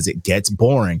interesting because it gets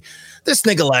boring. This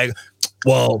nigga like,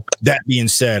 well, that being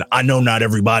said, I know not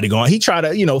everybody going. He tried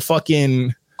to,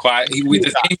 fucking Quiet.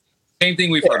 The same thing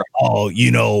we've heard of.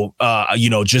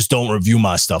 Oh, just don't review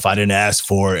my stuff. I didn't ask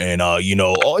for it. And, he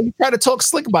tried to talk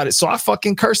slick about it. So I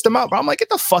fucking cursed him out. Bro. I'm like, get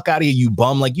the fuck out of here, you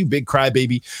bum. Like, you big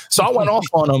crybaby. So I went off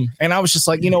on him and I was just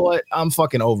like, you know what? I'm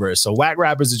fucking over it. So whack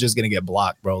rappers are just going to get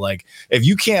blocked, bro. Like, if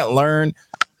you can't learn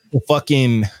to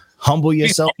fucking humble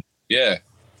yourself. Yeah.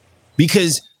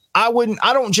 Because I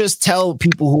don't just tell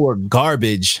people who are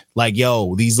garbage, like,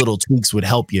 yo, these little tweaks would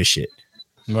help your shit.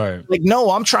 Right. Like, no,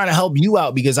 I'm trying to help you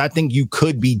out because I think you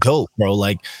could be dope, bro.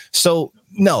 Like, so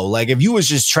no, like if you was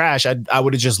just trash, I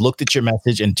would have just looked at your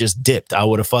message and just dipped. I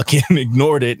would have fucking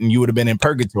ignored it and you would have been in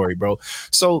purgatory, bro.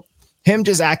 So him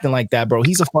just acting like that, bro,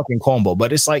 he's a fucking combo.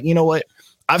 But it's like, you know what?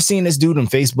 I've seen this dude in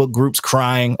Facebook groups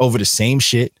crying over the same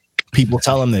shit. People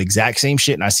tell him the exact same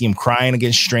shit, and I see him crying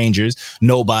against strangers,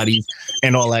 nobody,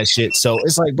 and all that shit. So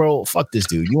it's like, bro, fuck this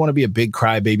dude. You want to be a big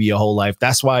crybaby your whole life.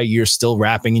 That's why you're still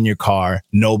rapping in your car.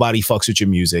 Nobody fucks with your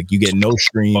music. You get no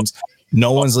streams.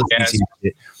 No one's listening to your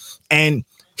shit. And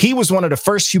he was one of the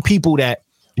first few people that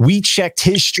we checked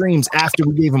his streams after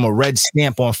we gave him a red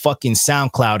stamp on fucking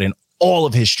SoundCloud, and all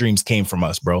of his streams came from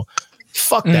us, bro.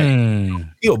 Fuck that.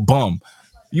 You a bum.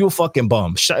 You a fucking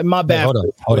bum. My bad.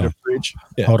 Wait, hold on. Fridge.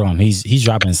 Yeah. Hold on. He's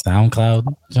dropping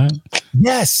SoundCloud.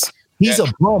 Yes. He's a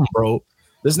bum, bro.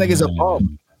 This nigga's a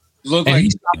bum. Look And like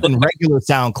he's dropping regular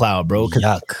SoundCloud, bro. Because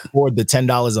Yuck. afford the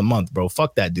 $10 a month, bro.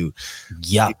 Fuck that dude.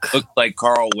 Yuck. look like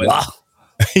Carl Winslow. Wow.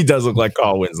 He does look like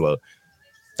Carl Winslow.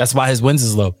 That's why his wins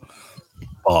is low.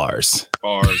 Bars.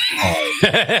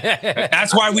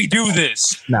 That's why we do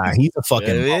this. Nah, he's a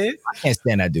fucking bum. I can't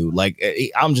stand that dude. Like,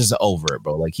 I'm just over it,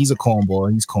 bro. Like, he's a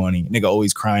cornball. He's corny. Nigga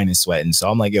always crying and sweating. So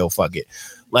I'm like, yo, fuck it.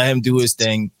 Let him do his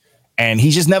thing. And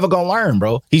he's just never gonna learn,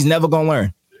 bro. He's never gonna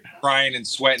learn. Crying and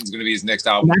sweating is going to be his next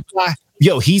album. That's why,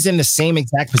 yo, he's in the same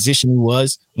exact position he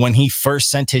was when he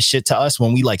first sent his shit to us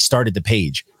when we like started the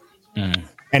page.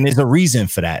 And there's a reason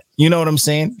for that. You know what I'm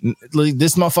saying? Like,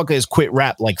 this motherfucker has quit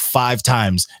rap like 5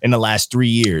 times in the last 3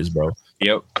 years, bro.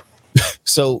 Yep.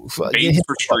 So Bait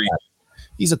for street.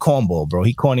 he's a cornball, bro.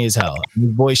 He corny as hell.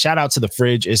 Boy, shout out to the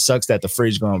Fridge. It sucks that the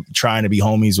Fridge going trying to be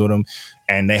homies with him,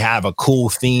 and they have a cool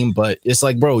theme, but it's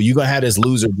like, bro, you gonna have this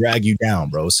loser drag you down,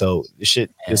 bro. So this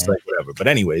shit is like whatever. But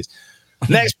anyways,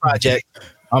 next project.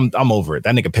 I'm over it.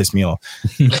 That nigga pissed me off.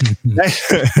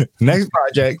 Next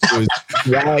project was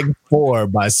Swag 4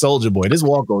 by Soulja Boy. This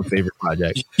Walco's favorite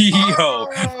project. Yo,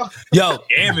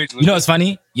 damage. You know what's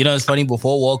funny?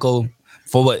 Before Walco,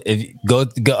 for what? If you go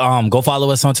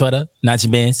follow us on Twitter, Not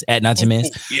Your Mans at Not Your Mans.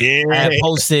 Yeah. I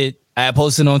had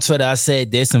posted on Twitter. I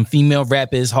said there's some female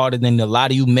rappers harder than a lot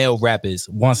of you male rappers.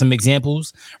 Want some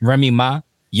examples? Remy Ma,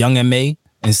 Young M.A.,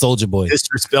 and Soulja Boy.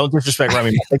 Disrespect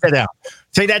Remy Ma. Take that down.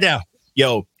 Take that down.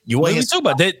 Yo, you What want are you talking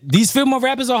about? These female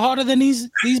rappers are harder than these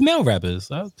male rappers.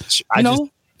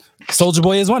 Soulja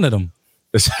Boy is one of them.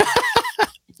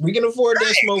 We can afford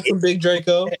that smoke from Big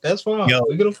Draco. That's fine. Yo.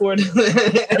 We can afford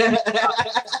it.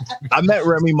 I met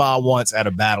Remy Ma once at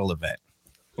a battle event.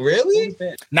 Really?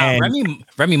 Nah, And-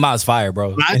 Remy Ma's fire,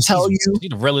 bro. I And tell she's you,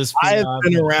 the realest. I have female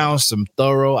been I've around some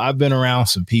thorough. I've been around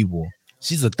some people.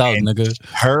 She's a thug, And- nigga.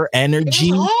 Her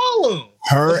energy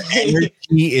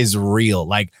is real.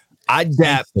 Like I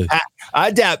dap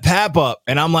Pap up,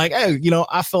 and I'm like, hey,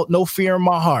 I felt no fear in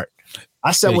my heart.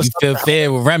 I said, Yeah, "What's you feel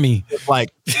fair with Remy?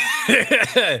 like?"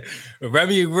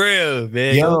 Remy real,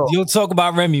 man. Yo. You don't talk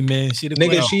about Remy, man. She the Nigga,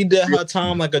 queen. she did her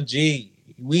time like a G.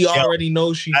 We already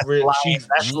know she's real. She's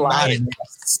That's lying.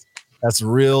 lioness. That's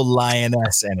real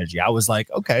lioness energy. I was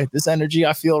like, okay, this energy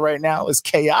I feel right now is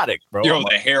chaotic, bro. Yo, I'm the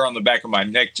like, hair on the back of my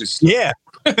neck just. yeah,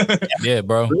 Yeah,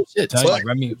 bro. real shit. Tell So, you,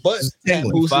 Remy. But Pat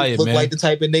tingling. Boosie Fire, looked man. like the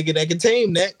type of nigga that can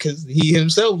tame that because he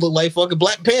himself looked like fucking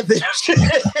Black Panther.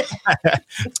 the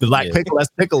Black Yeah. Piccolo, that's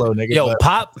Piccolo, nigga. Yo,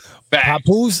 but-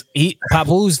 Papoose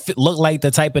look like the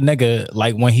type of nigga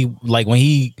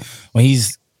when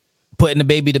he's putting the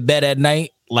baby to bed at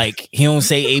night. Like he don't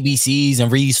say ABCs and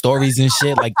read stories and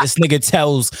shit. Like this nigga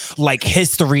tells like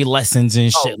history lessons and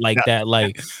shit like that.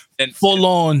 Like And full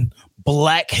on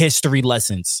Black history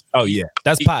lessons. oh yeah,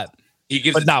 That's Pop. he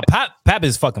gives But now Pap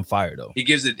is fucking fire though. he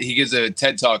gives a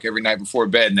TED talk every night before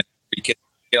bed, and then he kisses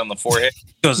get on the forehead. He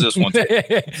does this one. Too.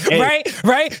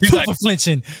 right. He's Super like-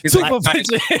 flinching. he's Super like-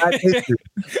 flinching.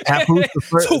 Papoose the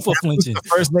first, Super flinching. the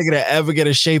first nigga to ever get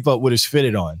a shape up with his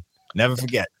fitted on. Never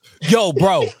forget. Yo,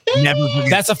 bro, Never forget.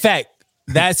 that's a fact.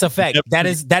 That's a fact. That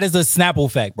is a Snapple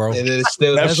fact, bro. And it's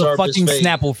still That's the a sharpest fucking fade.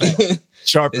 Snapple fact. It's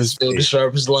Sharpest. still the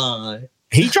sharpest line.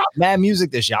 He dropped mad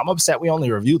music this year. I'm upset we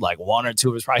only reviewed like one or two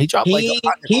of his projects. He dropped like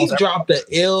He dropped the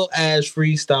ill ass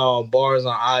freestyle bars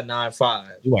on I-95.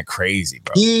 He went crazy,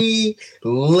 bro. He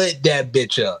lit that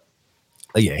bitch up.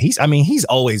 Yeah, he's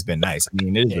always been nice. I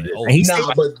mean, it is what it is. And he's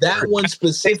Nah, but that one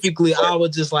specifically, I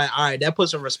was just like, all right, that put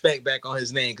some respect back on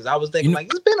his name because I was thinking like,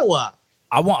 it's been a while.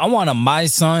 I want a My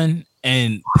Son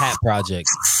and Pat project.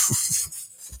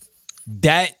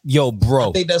 That bro.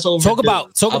 I think that's overdue.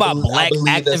 Talk about black I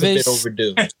believe that's a bit activists.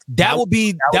 overdue. That would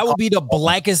be the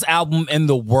blackest album in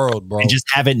the world, bro. and just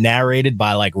have it narrated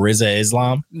by like Rizza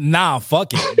Islam. Nah, fuck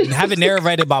it. Have it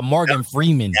narrated by Morgan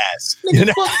Freeman. Yes. Nigga,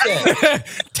 fuck that.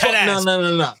 Dead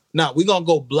ass. No. We gonna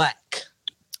go black.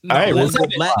 No, All right, let's we'll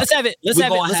have it. go Let's have it. Let's We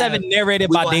have it. gonna Let's have it have- narrated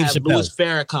We by gonna Dave have Chappelle. Louis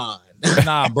Farrakhan.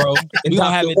 Nah, bro. We gonna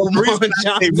have it.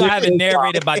 We gonna have it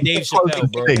narrated by Dave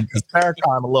Chappelle, bro. Because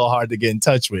Farrakhan a little hard to get in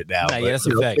touch with now. Nah, yeah, but, that's a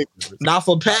you know, fact. Not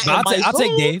for Pat. I'll and take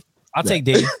Mike. Dave. I'll take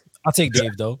Dave. I'll take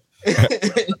Dave though.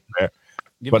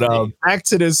 Give But it to Dave. back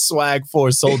to this Swag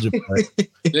 4 Soldier Boy.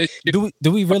 This shit-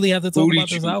 Do we really have to talk Booty about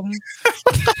this juice. album?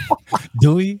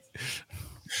 Do we?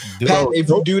 Pat, if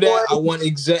you do that, I want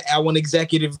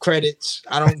executive credits.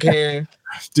 I don't care.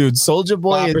 Dude, Soldier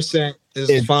Boy is 5% is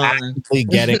is fine. actively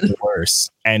getting worse.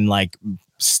 And like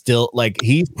still like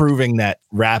he's proving that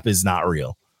rap is not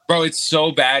real. Bro, it's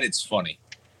so bad. It's funny.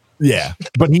 Yeah.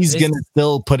 But he's It's- gonna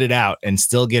still put it out and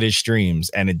still get his streams,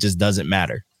 and it just doesn't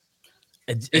matter.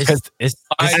 It's As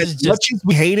just much as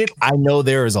we hate it, I know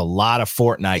there is a lot of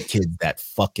Fortnite kids that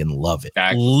fucking love it.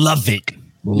 Exactly. love it. This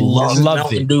is Love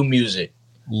Mountain it. Dew music.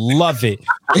 Love it.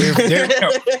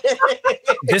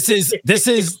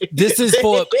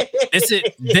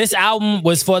 This album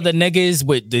was for the niggas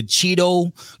with the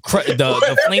Cheeto,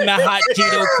 the flaming hot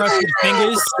Cheeto crusted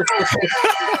fingers.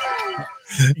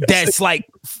 That's like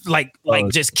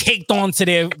just caked onto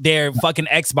their fucking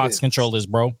Xbox controllers,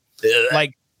 bro.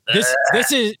 Like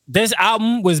this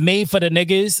album was made for the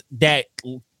niggas that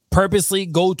purposely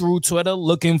go through Twitter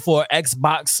looking for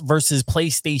Xbox versus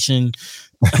PlayStation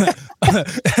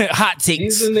hot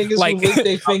takes. These are niggas Like- who lick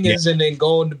their fingers and then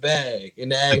go in the bag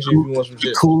and they ask you if you want some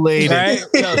shit. Kool-Aid Right?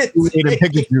 and Kool-Aid and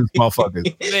pickle juice,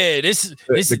 motherfuckers. Yeah,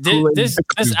 The Kool-Aid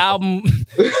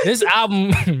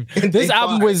this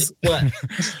album was What?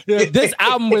 this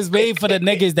album was made for the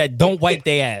niggas that don't wipe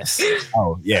their ass.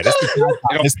 Oh yeah, that's the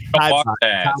Don't walk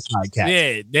that. cat.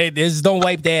 Yeah, they just don't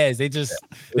wipe their ass. They just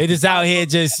out here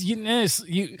just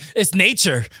it's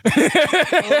nature.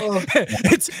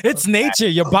 it's nature.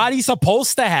 Your body's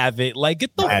supposed to have it. Like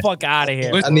get the Yes. fuck out of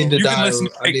here, I need to You can die. listen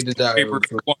to I need to die. paper if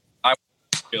you want. I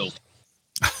killed.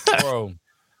 bro.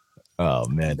 Oh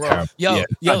man, Bro. terrible. Yo, Yeah,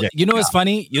 yo, Project you know what's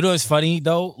funny? You know what's funny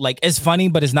though? Like it's funny,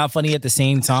 but it's not funny at the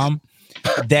same time.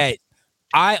 That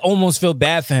I almost feel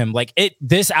bad for him. Like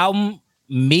this album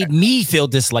made me feel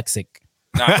dyslexic.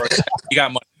 Nah, bro. You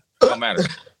got money. It don't matter.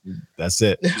 That's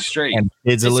it. Be straight. And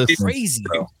kids are It's listening. crazy.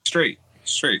 bro. Straight.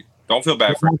 Don't feel bad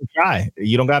You for don't gotta try.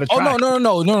 You don't got to Oh try.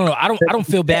 no. I don't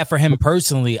feel bad for him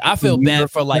personally. I feel bad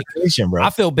for like bro. I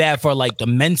feel bad for like the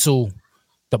mental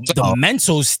Oh.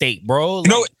 mental state, bro. You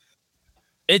know, Like,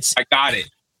 it's I got it.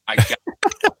 I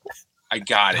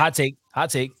got it. hot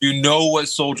take. You know what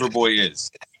Soldier Boy is.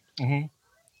 Mhm.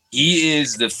 He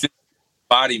is the physical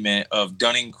embodiment of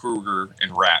Dunning-Kruger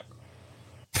in rap.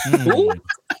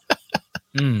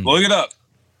 Mm. Look it up.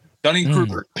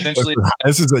 Dunning-Kruger essentially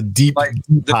This is a deep, Like,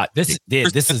 deep the- hot. This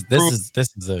is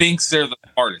a thinks they're the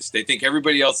artist. They think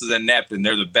everybody else is inept and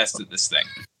they're the best at this thing.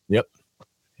 this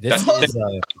That's- is,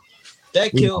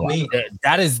 That killed me.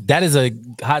 that is a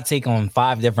hot take on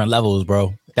 5 different levels,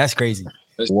 bro. That's crazy.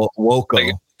 Woko.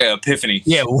 Like epiphany.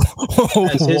 Yeah.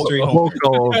 That's history. Woko.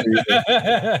 over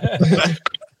here.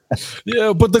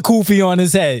 Yeah, put the kufi on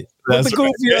his head. Put That's the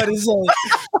kufi on his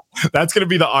head. That's gonna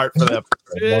be the art for that.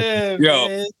 Yeah, Yo.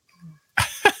 man.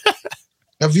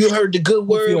 Have you heard the good Kufi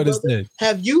word? on his brother? head.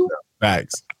 Have you?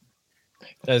 Facts.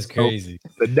 That's crazy.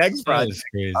 The next That project. is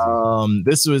crazy.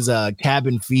 This was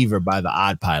Cabin Fever by the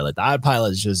Odd Pilot. The Odd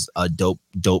Pilot is just a dope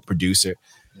producer.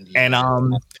 And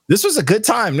this was a good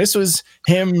time. This was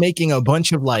him making a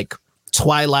bunch of like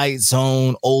Twilight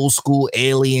Zone, old school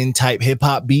alien type hip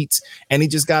hop beats, and he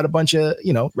just got a bunch of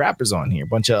rappers on here, a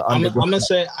bunch of I'm gonna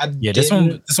say I Yeah, this one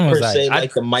didn't was per se I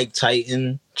like the Mike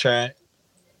Titan track.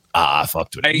 I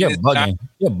fucked with it. You're bugging.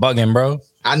 You're bugging, bro.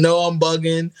 I know I'm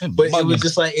bugging, but it was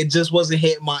just like it just wasn't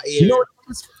hitting my ear. You know what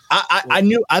it is?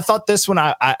 I thought this one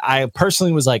I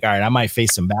personally was like, all right, I might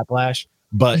face some backlash,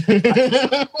 but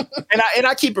and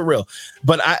I keep it real,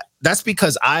 but that's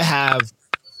because I have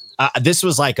this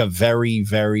was like a very,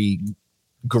 very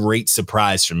great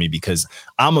surprise for me because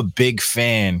I'm a big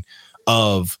fan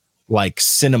of like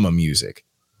cinema music.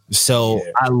 So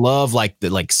I love like the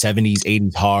 70s,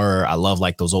 80s horror. I love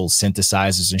like those old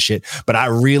synthesizers and shit, but I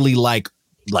really like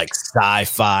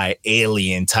sci-fi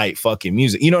alien type fucking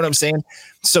music. You know what I'm saying?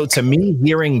 So to me,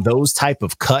 hearing those type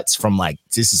of cuts from like,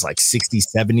 this is like 60s,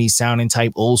 70s sounding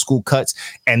type old school cuts,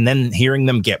 and then hearing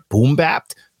them get boom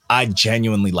bapped, I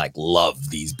genuinely like love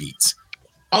these beats.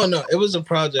 Oh no, it was a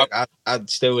project. I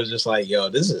still was just like, yo,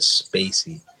 this is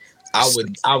spacey. I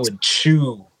would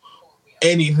chew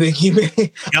anything he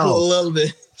made a little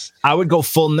bit. I would go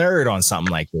full nerd on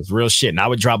something like this, real shit, and I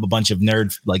would drop a bunch of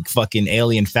nerd like fucking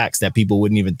alien facts that people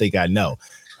wouldn't even think I know.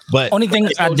 But only thing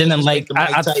I didn't like,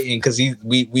 Mike Titan, because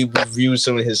we reviewed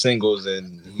some of his singles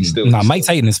and he still. Nah, Mike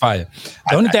Titan is fire.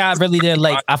 The only thing I really didn't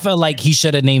like, I felt like he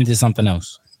should have named it something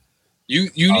else. You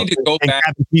need to go back.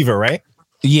 Cabin Fever, right?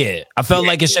 Yeah, I felt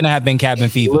like it shouldn't have been Cabin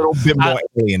Fever. A little bit more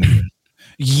alien.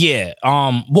 Yeah.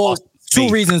 Well, two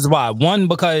reasons why. One,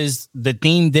 because the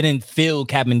theme didn't feel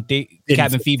Cabin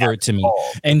Fever to me,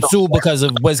 and two, because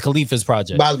of Wiz Khalifa's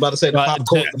project. I was about to say pop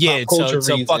culture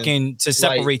to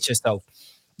separate yourself.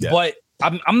 Yeah. But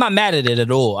I'm not mad at it at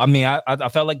all. I mean, I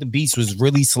felt like the beats was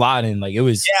really sliding, like it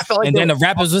was, and then the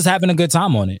rappers was having a good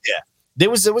time on it. Yeah, there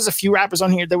was a few rappers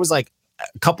on here. There was like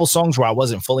a couple songs where I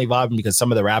wasn't fully vibing because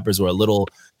some of the rappers were a little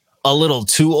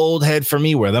too old head for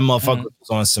me. Where them motherfuckers was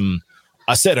on some,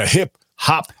 I said a hip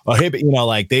hop, a hip, you know,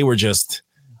 like they were just.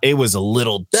 It was a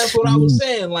little. That's what I was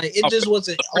saying. Like it just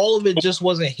wasn't. All of it just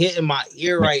wasn't hitting my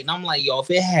ear right, and I'm like, yo, if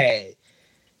it had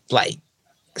like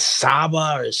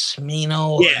Saba or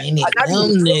Smino or any of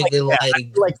them niggas,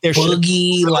 like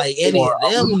Boogie, like any of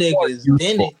them niggas,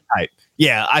 then it.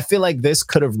 Yeah, I feel like this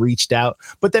could have reached out,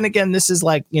 but then again, this is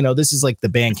like, you know, this is like the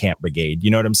Bandcamp Brigade.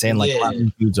 You know what I'm saying? Like a lot of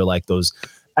these dudes are like those,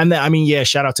 and then I mean, yeah,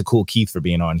 shout out to Cool Keith for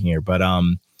being on here, but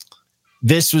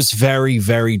this was very,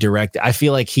 very direct. I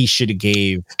feel like he should have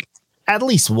gave at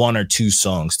least one or two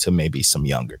songs to maybe some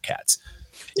younger cats.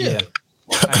 Yeah.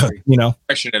 You know,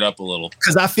 freshen it up a little,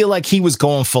 because I feel like he was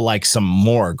going for like some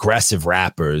more aggressive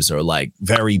rappers or like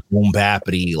very boom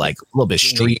bappity, like a little bit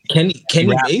street. Kenny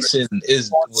Mason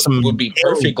would be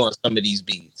perfect on some of these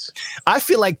beats. I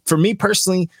feel like for me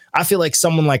personally, I feel like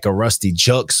someone like a Rusty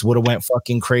Jux would have went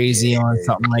fucking crazy on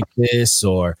something like this,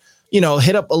 or you know,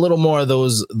 hit up a little more of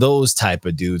those type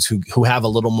of dudes who have a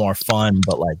little more fun,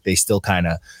 but like they still kind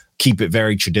of keep it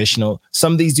very traditional.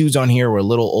 Some of these dudes on here were a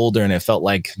little older and it felt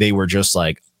like they were just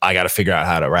like, I got to figure out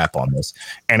how to rap on this.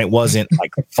 And it wasn't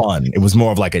like fun. It was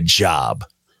more of like a job.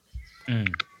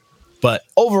 But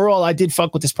overall, I did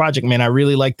fuck with this project, man. I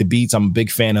really like the beats. I'm a big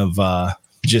fan of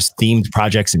just themed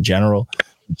projects in general.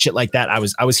 Shit like that. I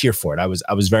was here for it. I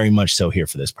was very much so here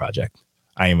for this project.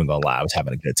 I ain't even gonna lie. I was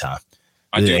having a good time.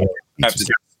 I do have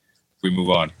to we move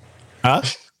on. Huh?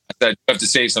 I have to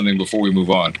say something before we move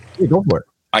on. Yeah, go for it.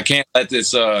 I can't let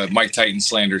this Mike Titan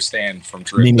slander stand from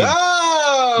Trip.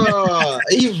 No,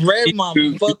 he read my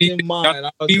fucking mind.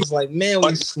 I was just like, man,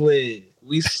 we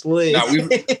slid. Now,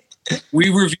 we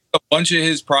reviewed a bunch of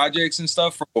his projects and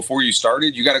stuff from before you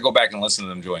started. You got to go back and listen to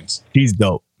them joints. He's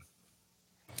dope.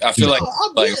 I feel like,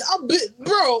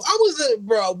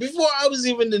 before I was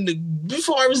even in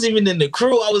the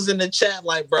crew, I was in the chat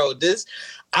like, bro, this,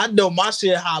 I know my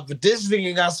shit hot, but this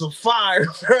nigga got some fire.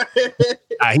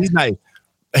 He's nice.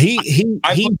 He's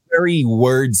very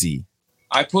wordsy.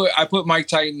 I put Mike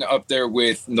Titan up there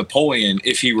with Napoleon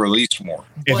if he released more.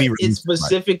 It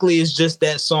specifically is just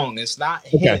that song. It's not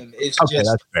him. It's just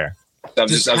that's fair.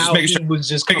 Just how he was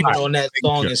just coming on that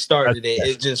song and started it.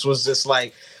 It just was just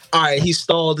like, all right, he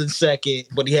stalled in second,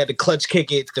 but he had to clutch kick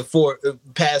it to fourth,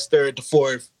 past third to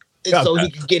fourth, so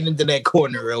he could get into that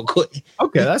corner real quick.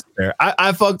 Okay, that's fair.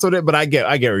 I fucked with it, but I get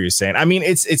what you're saying. I mean,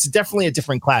 it's definitely a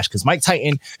different clash because Mike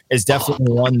Titan is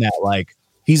definitely one that like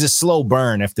he's a slow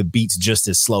burn if the beat's just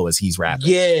as slow as he's rapping.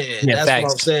 Yeah, that's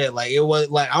what I'm saying. Like it was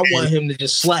like I want him to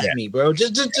just slap me, bro.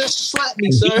 Just slap me,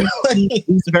 sir.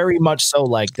 He's very much so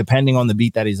like depending on the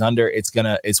beat that he's under, it's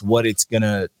what it's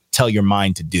gonna tell your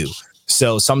mind to do.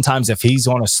 So sometimes if he's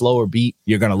on a slower beat,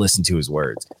 you're going to listen to his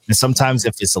words. And sometimes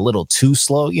if it's a little too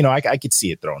slow, you know, I could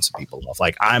see it throwing some people off.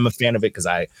 Like I'm a fan of it because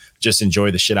I just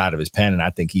enjoy the shit out of his pen. And I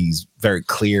think he's very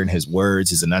clear in his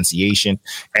words, his enunciation,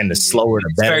 and the slower,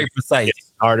 the better. Very precise.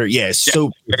 Harder. Yeah, it's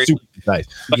super precise.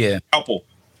 Yeah.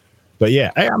 But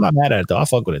yeah, I'm not mad at it though. I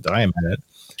fuck with it though. I ain't mad at it.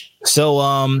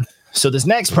 So So this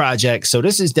next project, so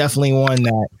this is definitely one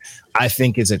that I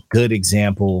think is a good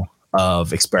example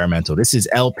of experimental. This is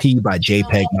LP by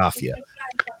JPEG Mafia.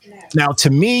 Now, to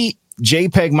me,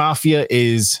 JPEG Mafia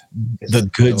is the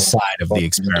good side of the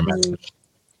experimental.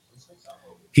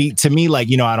 He, to me, like,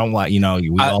 you know, I don't want, you know,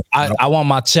 I want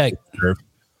my check.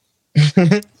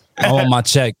 I want my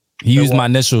check. He used my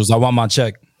initials. I want my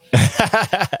check.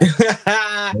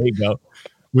 There you go.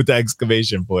 With the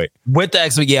exclamation point. With the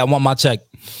exclamation, yeah, I want my check.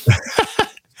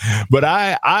 But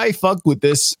I fuck with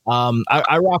this.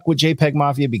 I rock with JPEG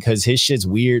Mafia because his shit's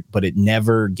weird, but it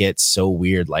never gets so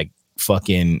weird like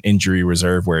fucking Injury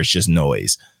Reserve where it's just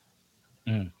noise.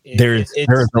 There's a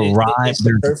rhyme. It's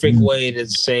the perfect way to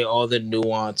say all the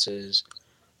nuances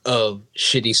of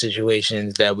shitty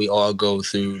situations that we all go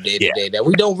through day to day that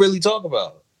we don't really talk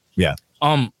about. Yeah.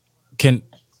 Can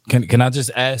I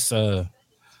just ask?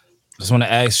 Just want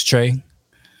to ask Trey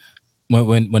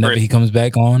whenever he comes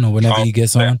back on or whenever he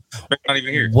gets on. Not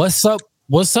even here. What's up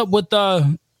with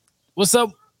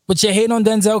your hate on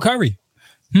Denzel Curry?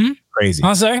 Crazy.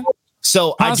 Huh, sir?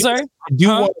 So I do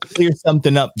want to clear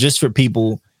something up just for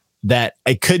people that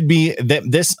it could be that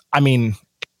this, I mean,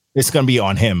 it's going to be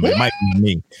on him. It might be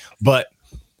me. But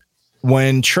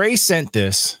when Trey sent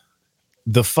this,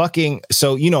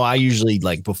 so, you know, I usually,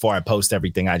 like, before I post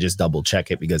everything, I just double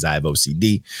check it because I have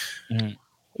OCD.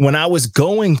 When I was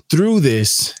going through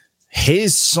this,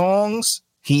 his songs,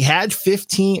 he had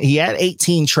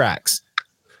 18 tracks,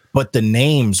 but the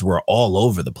names were all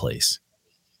over the place.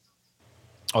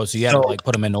 Oh, so you had to like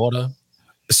put them in order?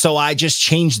 So I just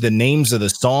changed the names of the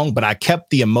song, but I kept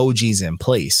the emojis in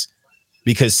place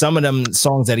because some of them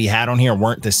songs that he had on here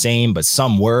weren't the same, but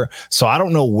some were. So I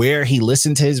don't know where he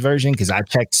listened to his version because I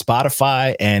checked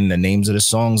Spotify and the names of the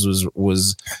songs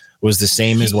was the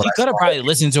same as what he could have probably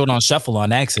listened to it on shuffle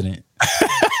on accident.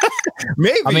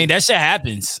 Maybe. I mean, that shit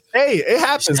happens. Hey, it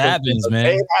happens. It happens, man.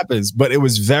 It happens, but it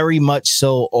was very much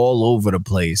so all over the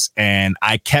place. And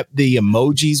I kept the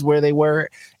emojis where they were.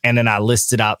 And then I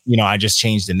listed out, you know, I just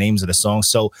changed the names of the songs.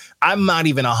 So I'm not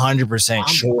even 100%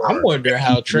 sure. I'm wondering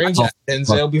how Trey got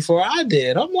Denzel before I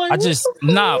did. I'm like,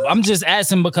 I'm just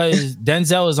asking because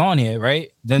Denzel is on here,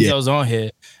 right? Denzel's on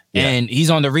here. Yeah. And he's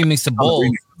on the remix to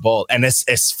Bold. And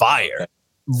it's fire.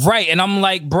 Right. And I'm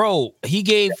like, bro, he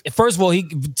gave, first of all,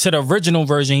 to the original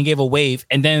version, he gave a wave.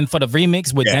 And then for the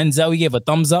remix with Denzel, he gave a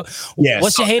thumbs up. Yeah,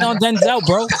 what's your hate on Denzel,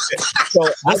 bro?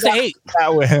 What's the hate?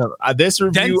 With him. This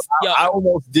review, I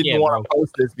almost didn't want to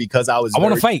post this because I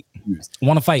want to fight.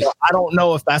 So I don't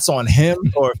know if that's on him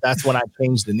or if that's when I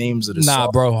changed the names of the song.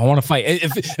 Nah, bro, I want to fight.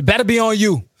 It better be on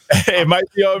you. It might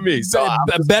be on me. So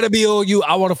it better be on you.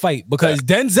 I want to fight because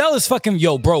Denzel is fucking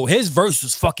bro. His verse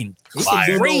was fucking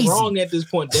crazy. No wrong at this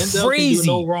point. Denzel can do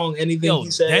no wrong. Anything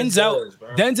he says.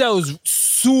 Denzel is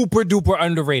super duper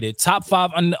underrated. Top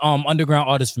 5 underground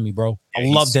artist for me, bro. I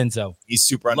love Denzel. He's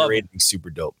super underrated. He's super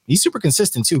dope. He's super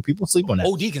consistent too. People sleep on that.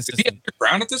 OD consistent. Is he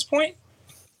underground at this point?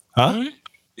 Huh? Mm-hmm.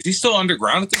 Is he still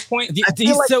underground at this point?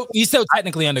 He's still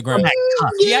technically underground.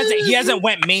 He hasn't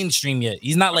went mainstream yet.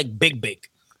 He's not like big.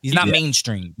 He's not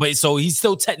mainstream, but so he's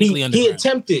still technically underground.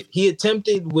 He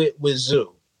attempted with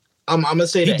Zoo. I'm gonna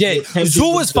say he that did.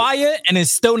 Zoo was fire, and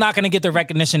it's still not gonna get the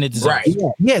recognition it deserves.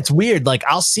 Right? Yeah, it's weird. Like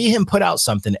I'll see him put out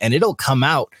something, and it'll come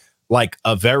out like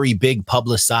a very big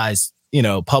publicized,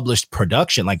 published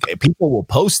production. Like people will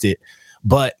post it,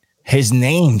 but his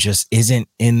name just isn't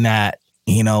in that,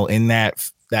 in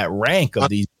that rank of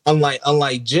these. Unlike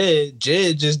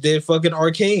Jid just did fucking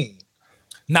Arcane.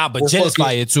 Nah, but Jid is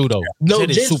fire too, though. No,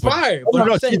 Jid's super fire. But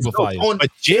no, super fire. But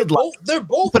Jid, they're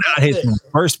both put out his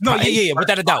first. No, yeah,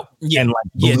 without a doubt. Yeah,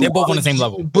 they're both on the same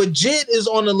level. But Jid is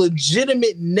on a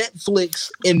legitimate Netflix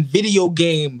and video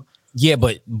game. Yeah,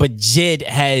 but Jid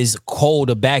has Cole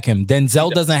to back him.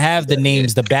 Denzel doesn't have the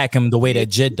names to back him the way that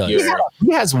Jid does.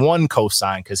 He has one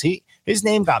cosign because his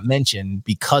name got mentioned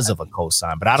because of a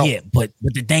cosign, but I don't. Yeah, but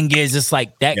the thing is, it's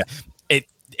like that. Yeah.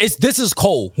 This is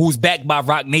Cole, who's backed by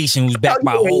Rock Nation, who's backed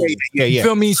by Hov. Yeah. You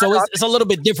feel me? So it's a little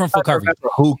bit different for Curry.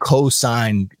 Who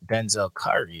co-signed Denzel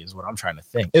Curry is what I'm trying to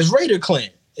think. It's Raider Clan.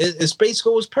 It's Space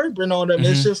Ghost Perp and all them.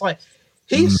 Mm-hmm. It's just like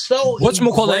he's so.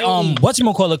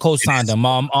 Whatchamacallit co-signed him.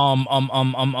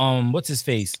 What's his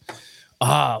face?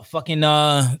 Fucking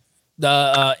the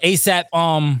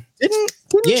ASAP. Didn't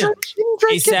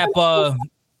ASAP.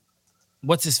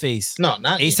 What's his face? No,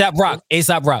 not ASAP Rock.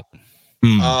 ASAP Rock.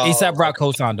 ASAP Rock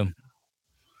co-signed him.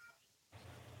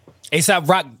 ASAP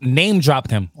Rock name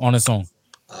dropped him on a song.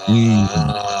 Okay,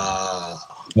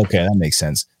 that makes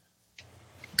sense.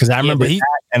 Because I remember he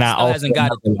that, and I still also hasn't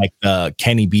got it. remember, like the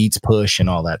Kenny Beats push and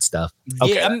all that stuff.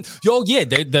 Okay. Yeah,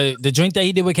 the joint that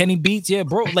he did with Kenny Beats, yeah,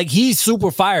 bro. Like he's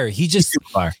super fire. He just super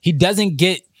fire. he doesn't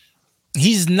get.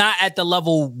 He's not at the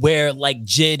level where like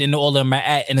Jid and all of them are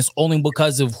at, and it's only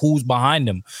because of who's behind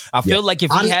him. I feel like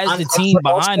if he has the team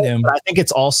behind him, I think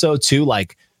it's also too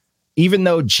like, even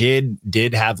though Jid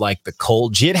did have like the Cole,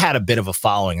 Jid had a bit of a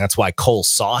following. That's why Cole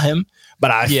saw him.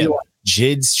 But I feel like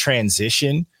Jid's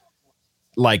transition,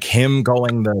 like him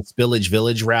going the Spillage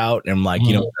Village route and like,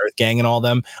 you know, Earth Gang and all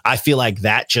them, I feel like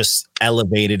that just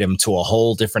elevated him to a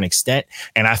whole different extent.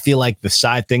 And I feel like the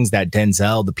side things that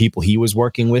Denzel, the people he was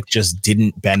working with, just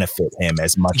didn't benefit him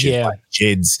as much as like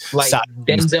Jid's. Like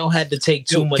Denzel had to take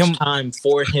too much time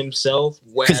for himself,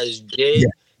 whereas Jid,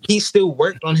 he still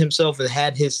worked on himself and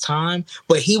had his time,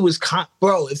 but he was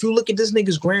bro. If you look at this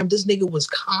nigga's gram, this nigga was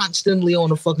constantly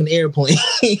on a fucking airplane.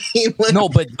 No,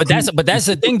 but that's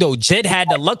the thing though. Jid had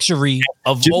the luxury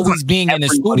of always being in the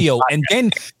studio,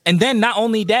 and then not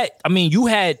only that, I mean, you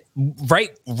had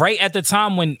right at the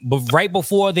time right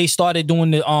before they started doing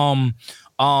the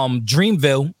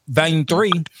Dreamville Volume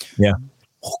 3. Yeah,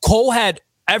 Cole had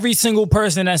every single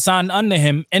person that signed under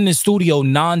him in the studio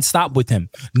nonstop with him.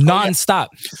 Nonstop.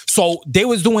 So they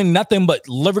was doing nothing but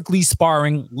lyrically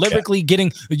sparring, lyrically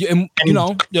getting, you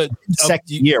know, second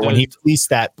year when he released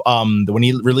that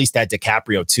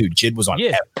DiCaprio 2, Jid was on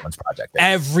everyone's project.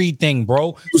 Everything,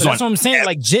 bro. So that's what I'm saying.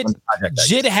 Like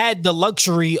Jid had the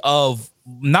luxury of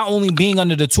not only being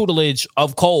under the tutelage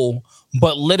of Cole,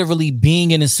 but literally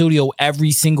being in the studio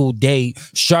every single day,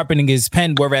 sharpening his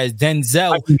pen, whereas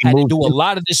Denzel had to do a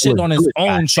lot of this shit on his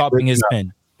own, sharpening his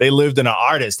pen. They lived in an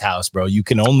artist house, bro. You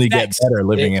can only get better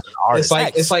living in an artist.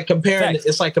 It's like comparing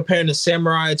a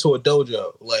samurai to a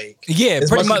dojo. Like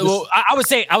pretty much. Well, I would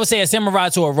say a samurai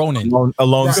to a Ronin.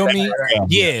 Alone. You feel me?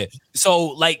 Yeah. So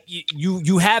like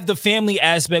you have the family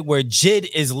aspect where Jid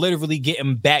is literally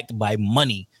getting backed by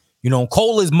money. You know,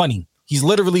 Cole is money. He's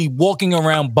literally walking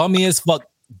around bummy as fuck,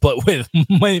 but with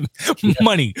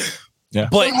money. Yeah.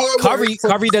 But Curry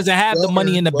doesn't have the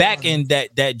money in the back end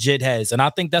that Jid has. And I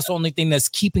think that's the only thing that's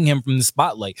keeping him from the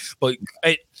spotlight. But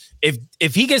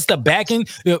if he gets the back end,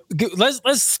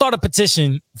 let's start a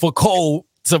petition for Cole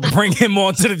to bring him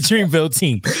onto the Dreamville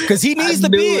team. Because he needs to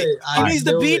be it. He needs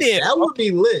to be there. That would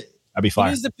be lit. I'd be fire.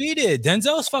 He needs to be there.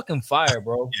 Denzel's fucking fire,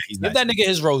 bro. Give that nigga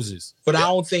his roses. But I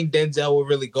don't think Denzel will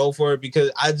really go for it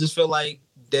because I just feel like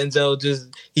Denzel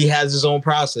he has his own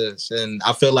process, and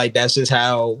I feel like that's just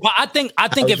how. Well, I think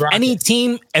if any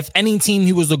team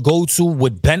he was to go to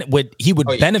would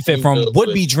benefit from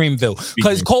would be Dreamville,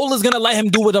 because Cole is gonna let him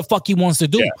do what the fuck he wants to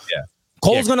do. Yeah.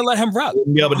 Cole's gonna let him rock.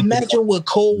 Imagine what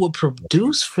Cole would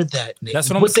produce for that nigga. That's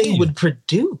what they would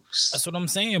produce. That's what I'm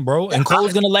saying, bro. And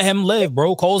Cole's gonna let him live,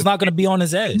 bro. Cole's not gonna be on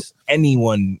his ass.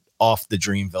 Anyone off the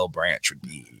Dreamville branch would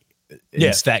be.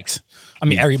 Yeah, facts. I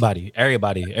mean, everybody.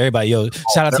 Yo,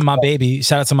 shout out to my baby.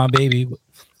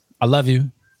 I love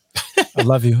you.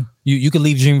 You can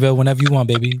leave Dreamville whenever you want,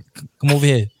 baby. Come over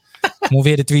here. Come over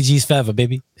here to 3G's forever,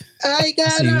 baby. I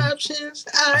got options.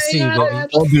 I see you, baby.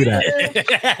 Don't do that.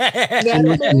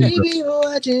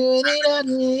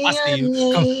 I see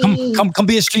you. Come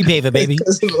be a street paver, baby.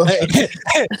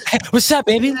 What's up,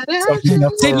 baby?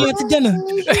 Take me out to dinner.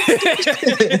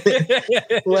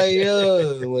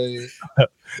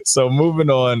 So moving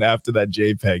on after that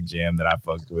JPEG jam that I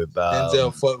fucked with.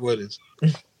 Denzel fuck with us.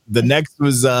 The next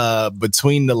was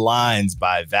Between the Lines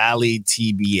by Valley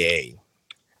TBA.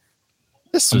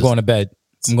 I'm going to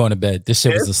bed. This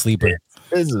shit was a sleeper.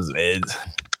 This is it.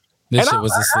 This shit was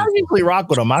a sleeper. I usually rock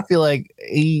with him. I feel like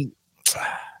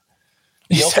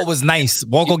Walker was nice.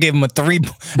 Walker gave him a 3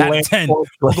 out of 10.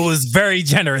 Walker was very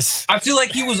generous. I feel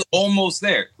like he was almost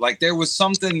there. Like there was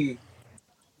something.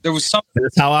 That's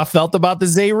how I felt about the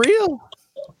Zay Real.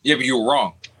 Yeah, but you were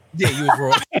wrong. Yeah, you was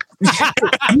wrong.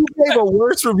 You gave a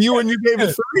worse review and you gave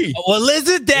it 3. Well,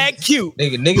 isn't that cute?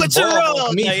 Niggas ball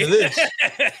hawk me for this.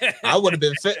 I would have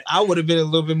been a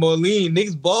little bit more lean.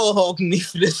 Niggas ball hawk me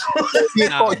for this. You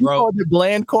called it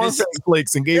bland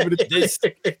cornflakes and gave it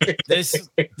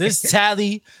this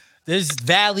tally. This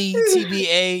Valley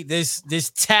TBA,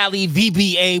 this Tally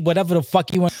VBA, whatever the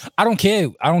fuck you want. I don't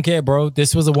care, bro.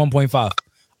 This was a 1.5.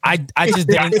 I just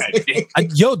didn't.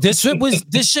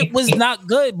 This shit was not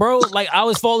good, bro. Like I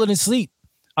was falling asleep.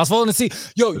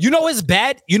 Yo, you know it's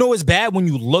bad. When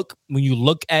you look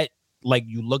at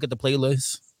the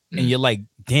playlist and you're like,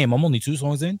 damn, I'm only 2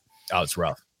 songs in. Oh, it's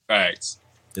rough. Right.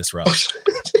 It's rough.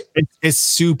 It's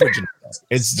super.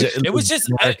 It was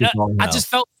just. I just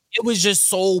felt it was just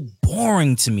so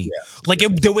boring to me. Like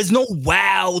there was no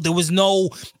wow, there was no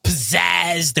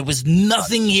pizzazz, there was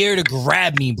nothing here to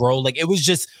grab me, bro. Like it was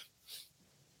just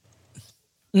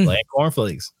like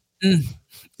cornflakes.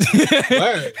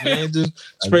 Word, man, just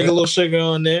sprinkle a little sugar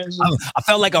on there. I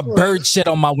felt like a bird shit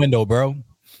on my window, bro.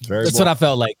 That's what I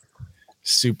felt like.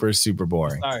 Super, super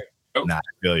boring. Sorry. Nah, I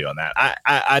feel you on that.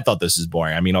 I thought this was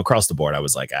boring. I mean, across the board, I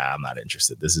was like, I'm not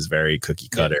interested. This is very cookie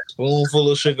cutter.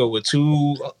 Spoonful of sugar with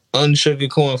 2 unsugared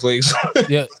cornflakes.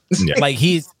 Yeah. Like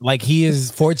he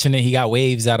is fortunate he got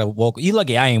waves out of Woke. You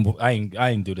lucky I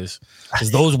ain't do this.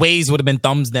 Because those waves would have been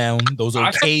thumbs down. Those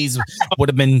OKs would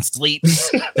have been sleeps.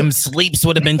 Them sleeps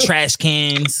would have been trash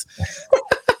cans.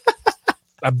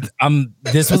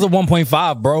 This was a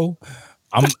 1.5, bro.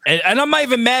 I'm not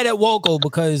even mad at Woko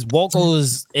because Woko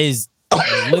is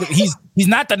he's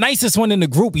not the nicest one in the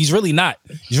group. He's really not.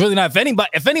 If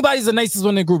anybody's the nicest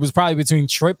one in the group, it's probably between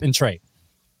Trip and Trey.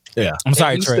 Yeah, I'm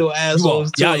sorry, Trey. Still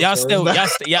assholes. Y'all still, but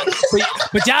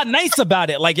y'all nice about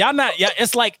it. Like y'all not. Yeah,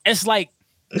 it's like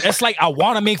I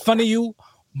want to make fun of you,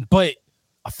 but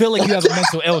I feel like you have a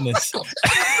mental illness.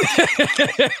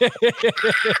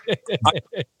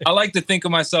 I like to think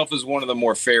of myself as one of the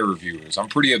more fair reviewers. I'm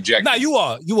pretty objective. No, you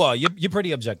are. You're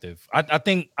pretty objective. I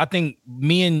think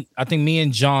me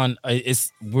and John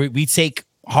we take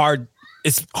hard.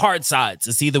 It's hard sides.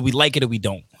 It's either we like it or we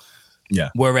don't. Yeah.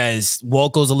 Whereas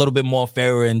Walco's a little bit more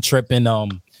fair and Trip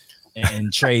and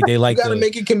Trey, they like to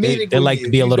make it comedic. They like to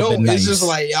be a little bit nice. It's just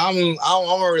like I'm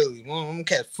gonna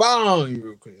catch fire on you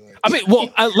real quick. I mean, well,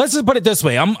 let's just put it this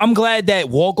way. I'm glad that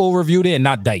Walco reviewed it and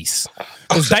not Dice.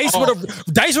 Because Dice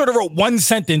would have wrote one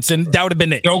sentence and that would have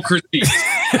been it. No critique.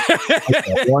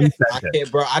 One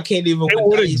sentence. I can't even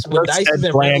with Dice is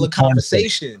in regular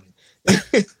conversation.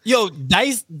 Yo,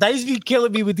 Dice be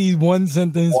killing me with these one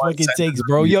sentence fucking takes,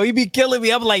 bro. Yo, he be killing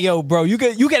me. I'm like, yo, bro, you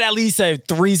could at least say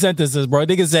 3 sentences, bro.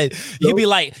 Nigga said he'd be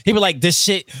like, this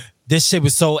shit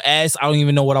was so ass. I don't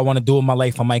even know what I want to do in my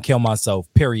life. I might kill myself.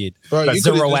 Period. Bro, you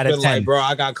 0 out of 10. Like, bro,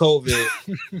 I got COVID.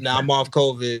 Now I'm off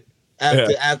COVID.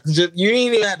 After you didn't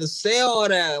even have to say all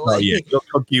that. Like, he'll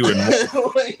cook you in.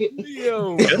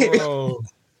 Yo, bro.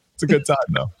 It's a good time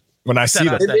though. When I see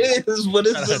that, it is, but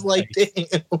it's just like,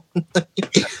 damn.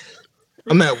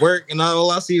 I'm at work and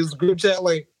all I see is the group chat.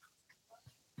 Like,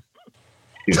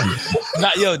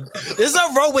 yo, this is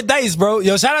a road with Dice, bro.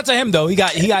 Yo, shout out to him though. He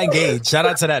got engaged. Shout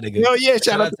out to that nigga. Yo, yeah,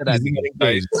 shout out to that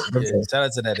nigga. Yeah, shout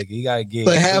out to that nigga. He got engaged.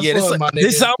 But have fun, my nigga.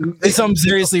 This something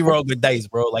seriously wrong with Dice,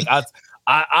 bro. Like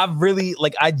I really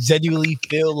like. I genuinely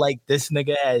feel like this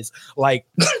nigga has like.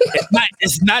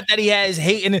 It's not that he has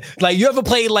hate in it. Like you ever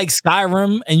played like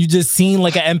Skyrim and you just seen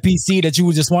like an NPC that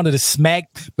you just wanted to smack,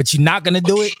 but you're not gonna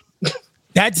do it.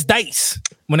 That's Dice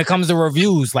when it comes to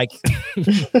reviews. Like,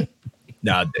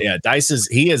 no, yeah, Dice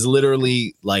is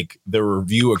literally like the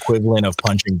review equivalent of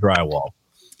punching drywall.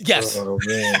 Yes, oh,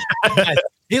 man.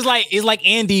 he's like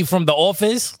Andy from The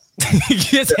Office.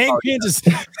 Just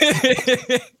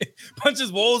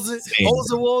punches walls and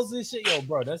shit. Yo,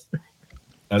 bro, that's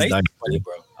Dice funny,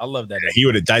 bro. I love that.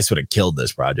 Yeah, Dice would have killed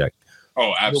this project.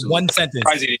 Oh, absolutely. One sentence.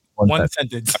 One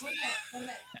sentence.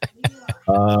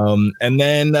 And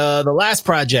then the last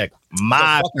project,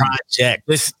 my project.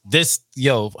 This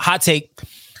hot take.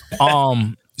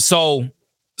 So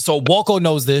Walco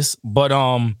knows this, but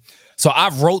so I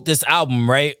wrote this album,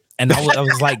 right? And I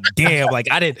was like, damn, like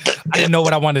I didn't know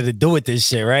what I wanted to do with this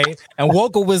shit, right? And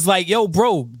Walker was like, yo,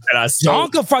 bro, John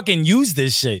could fucking use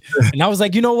this shit. And I was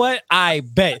like, you know what? I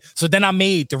bet. So then I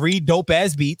made 3 dope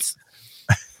ass beats.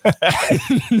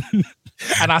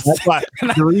 And that's why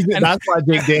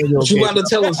Jake Daniels. You about to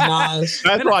tell us, Nas?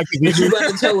 That's why you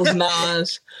about to tell us,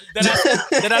 Nas?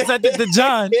 Then I sent it to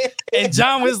John, and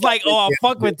John was like, "Oh, I'll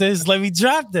fuck with this. Let me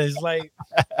drop this." Like,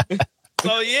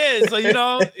 so yeah, so you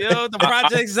know, the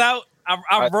project's out.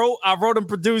 I wrote and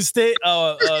produced it.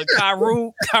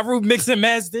 Karu mixed and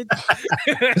mastered.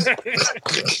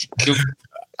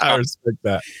 I respect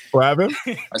that. What happened?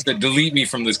 I said, delete me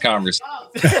from this conversation.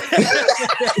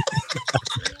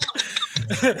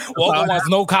 Walker wants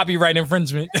no copyright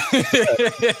infringement.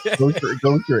 Go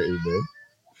crazy, man.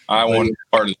 I want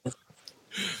part of it.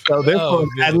 So this one,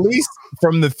 at least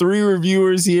from the 3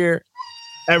 reviewers here,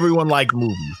 everyone liked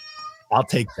movies. I'll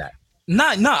take that.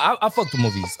 I fucked the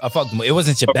movies. It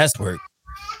wasn't your best work.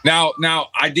 Now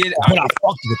I did. But I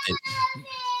fucked with it.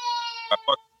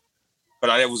 But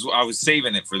I was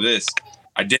saving it for this.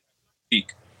 I did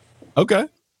speak. Okay.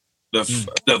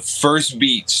 The first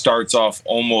beat starts off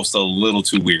almost a little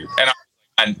too weird,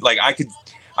 and I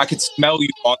could smell you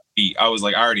on the beat. I was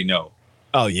like, I already know.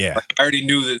 Oh yeah. Like, I already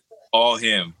knew that all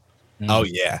him. Oh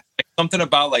yeah. Like, something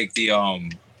about like the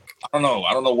I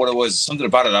don't know what it was. Something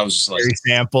about it. I was just like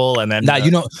sample, and then Nah,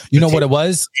 you know what it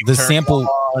was? The sample.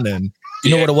 And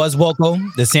You know what it was,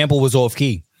 Walco? The sample was off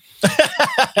key.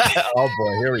 oh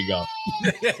boy, here we go.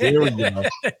 Here we go.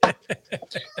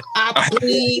 I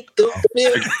plead the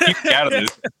fifth. keep out of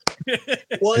this.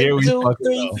 1, Here we 2, fucking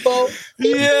 3, 4.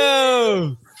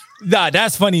 Yo. Nah,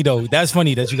 that's funny though. That's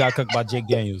funny that you got cooked by Jake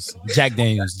Daniels. Jake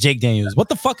Daniels. What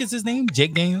the fuck is his name?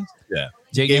 Jake Daniels? Yeah.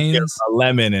 Jake Gave me Daniels. a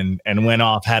lemon and went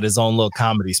off, had his own little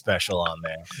comedy special on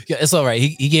there. Yeah, it's all right.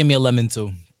 He gave me a lemon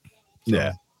too.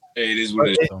 Yeah. Hey, it is what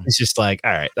it is. It's just like,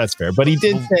 all right, that's fair. But he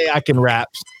did say I can rap.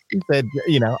 He said,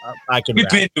 I can We've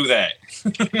rap. been through that.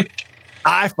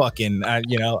 I fucking, I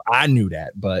knew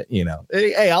that, but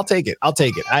hey, I'll take it.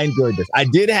 I enjoyed this. I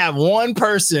did have one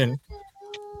person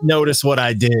notice what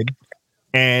I did,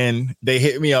 and they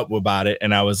hit me up about it,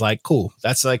 and I was like, cool.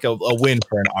 That's like a win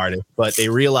for an artist. But they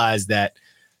realized that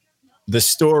the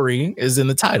story is in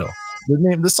the title, the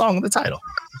name of the song in the title.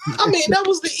 I mean, that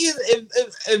was the easy.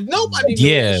 If nobody knew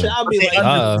Yeah. that shit, I'd be But like,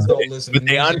 they don't listen but to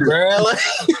they music, under- bro. Like,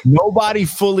 Nobody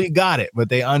fully got it, but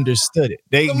they understood it.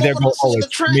 the They're moment going, I see the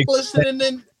track makes listing, sense. and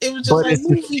then it was just But like it's the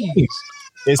movies.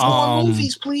 It's More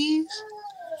movies, please.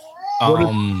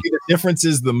 the difference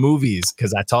is the movies,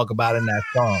 because I talk about it in that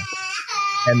song,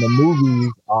 and the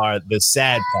movies are the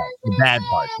sad part, the bad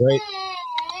part, right?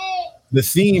 The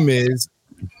theme is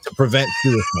to prevent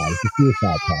suicide. It's a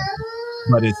suicide problem,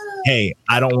 but it's, hey,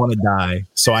 I don't want to die,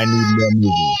 so I need more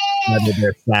movies, whether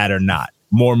they're sad or not.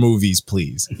 More movies,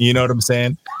 please. You know what I'm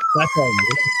saying? That's all.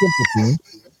 It's a simple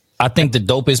theme. I think the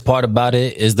dopest part about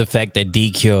it is the fact that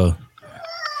DQ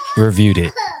reviewed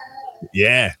it.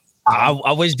 Yeah,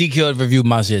 I wish DQ had reviewed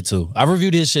my shit too. I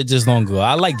reviewed his shit just long ago.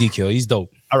 I like DQ. He's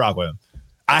dope. I rock with him.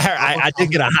 I did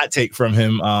get a hot take from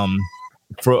him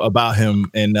about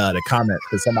him in the comments,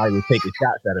 because somebody was taking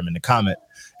shots at him in the comment,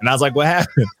 and I was like, what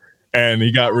happened? And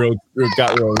he got real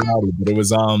rowdy. But it was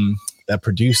that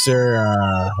producer,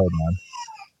 hold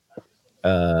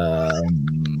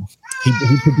on, he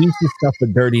produced this stuff for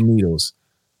Dirty Needles.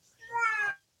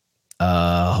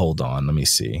 Hold on, let me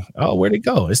see. Oh, where'd it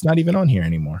go? It's not even on here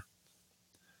anymore.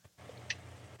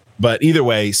 But either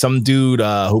way, some dude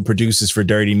who produces for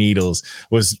Dirty Needles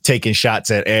was taking shots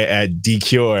at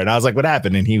DQ, and I was like, what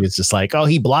happened? And he was just like, oh,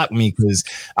 he blocked me because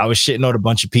I was shitting on a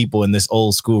bunch of people in this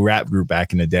old school rap group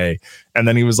back in the day. And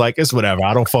then he was like, it's whatever.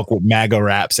 I don't fuck with MAGA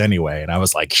raps anyway. And I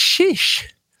was like, sheesh.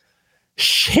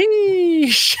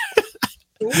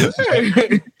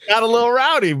 Got a little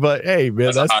rowdy, but hey,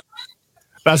 man,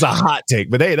 that's a hot take.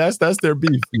 But hey, that's their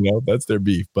beef, that's their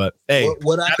beef. But hey,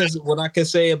 what I can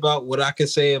say about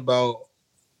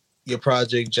your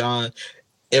project, John,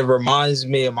 it reminds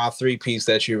me of my 3-piece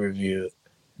that you reviewed.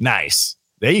 Nice.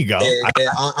 There you go.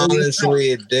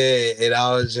 Honestly, it did, and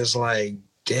I was just like,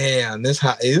 damn, this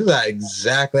is not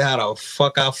exactly how the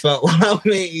fuck I felt when I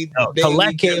made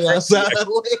Baby came outside.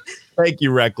 Thank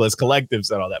you, Reckless. Collective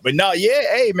said all that. But no, yeah,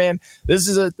 hey, man, this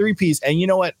is a 3-piece. And you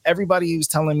know what? Everybody was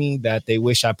telling me that they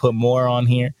wish I put more on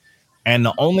here. And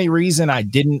the only reason I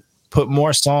didn't put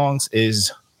more songs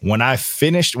is when I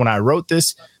wrote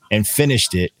this and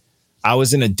finished it, I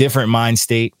was in a different mind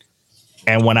state.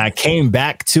 And when I came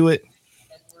back to it,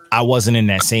 I wasn't in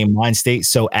that same mind state.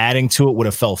 So adding to it would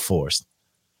have felt forced.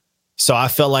 So I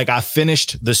felt like I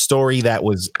finished the story that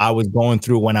I was going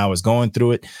through when I was going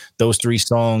through it. Those 3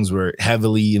 songs were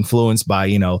heavily influenced by,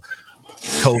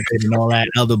 COVID and all that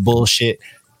other bullshit.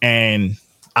 And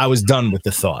I was done with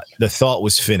the thought. The thought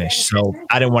was finished. So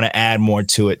I didn't want to add more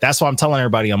to it. That's why I'm telling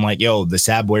everybody, I'm like, yo, the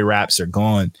Sad Boy raps are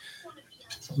gone.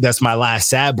 That's my last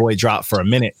Sad Boy drop for a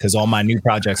minute, because all my new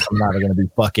projects coming out are going to be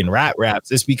fucking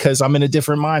raps. It's because I'm in a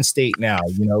different mind state now,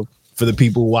 For the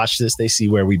people who watch this, they see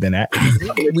where we've been at.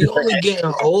 We only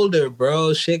getting older,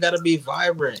 bro. Shit gotta be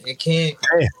vibrant. It can't.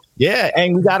 Yeah,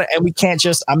 and we can't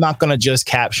just. I'm not gonna just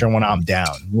capture when I'm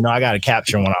down. I gotta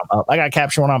capture when I'm up. I gotta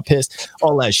capture when I'm pissed.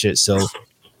 All that shit. So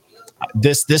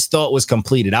this thought was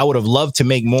completed. I would have loved to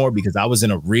make more, because I was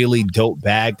in a really dope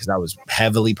bag, because I was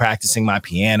heavily practicing my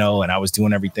piano and I was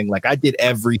doing everything. Like, I did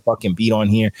every fucking beat on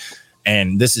here.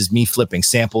 And this is me flipping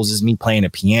samples. This is me playing a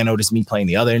piano. This is me playing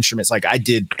the other instruments. Like, I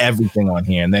did everything on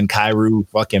here. And then Kairu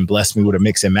fucking blessed me with a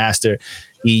mix and master.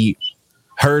 He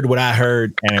heard what I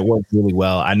heard, and it worked really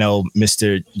well. I know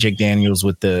Mr. Jake Daniels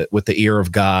with the ear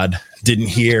of God didn't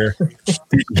hear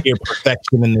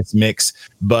perfection in this mix,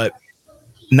 but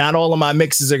not all of my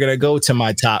mixes are going to go to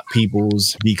my top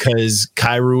peoples, because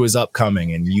Kairu is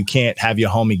upcoming, and you can't have your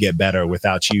homie get better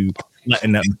without you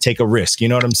letting them take a risk. You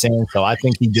know what I'm saying? So I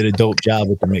think he did a dope job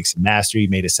with the mix and master. He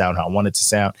made it sound how I wanted it to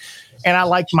sound. And I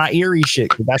liked my eerie shit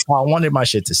because that's how I wanted my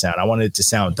shit to sound. I wanted it to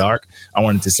sound dark. I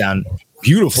wanted it to sound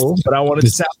beautiful, but I wanted it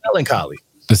to sound melancholy.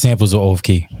 The samples are off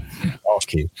key. Off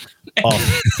key.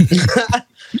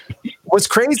 What's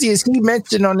crazy is he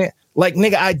mentioned on it, like,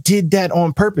 nigga, I did that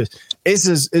on purpose.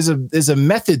 Is a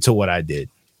method to what I did.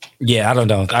 Yeah, I don't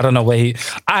know what he.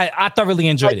 I thoroughly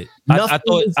enjoyed it. I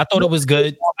thought it was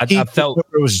good. I felt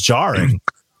it was jarring.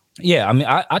 Yeah, I mean,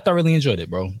 I thoroughly enjoyed it,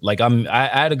 bro. Like, I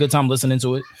had a good time listening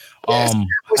to it. I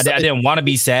didn't want to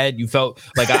be sad. You felt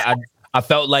like I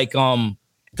felt like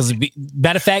because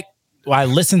matter of fact, when I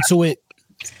listened to it,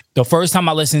 the first time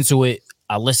I listened to it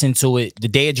the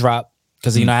day it dropped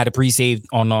because I had it pre-saved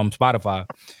on Spotify,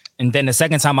 and then the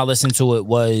second time I listened to it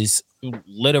was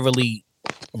literally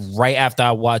right after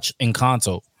I watched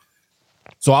Encanto.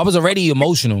 So I was already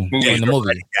emotional in the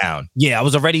movie. Yeah, I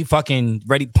was already fucking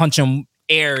ready punching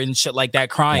air and shit like that,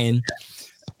 crying.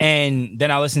 And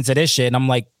then I listened to this shit and I'm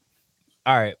like,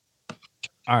 all right,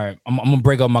 I'm gonna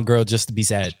break up my girl just to be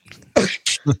sad.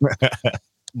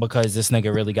 Because this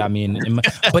nigga really got me in my,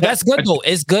 but that's good though.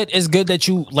 It's good that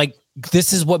you like,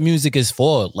 this is what music is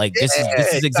for. Like this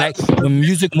is exactly when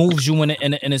music moves you in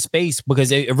a space,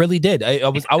 because it really did.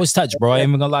 I was touched, bro. I ain't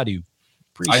even gonna lie to you.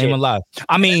 I ain't gonna lie.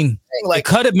 I mean, like, it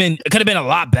could have been a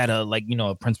lot better, like,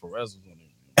 Prince Perez.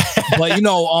 But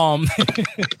now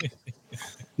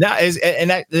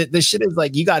the shit is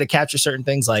like, you got to capture certain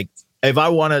things. Like, if I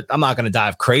want to, I'm not going to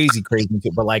dive crazy into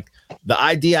it, but like the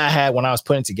idea I had when I was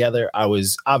putting together, I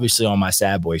was obviously on my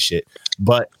sad boy shit,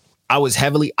 but I was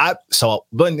heavily, but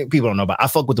people don't know about, I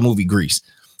fuck with the movie Grease.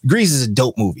 Grease is a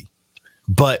dope movie,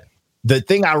 but the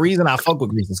reason I fuck with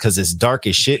Grease is because it's dark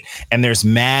as shit and there's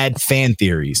mad fan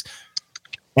theories.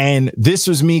 And this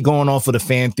was me going off of the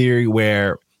fan theory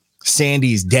where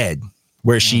Sandy's dead,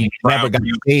 where she never got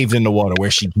saved in the water,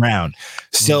 where she drowned.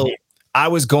 So I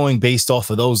was going based off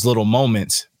of those little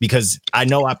moments because I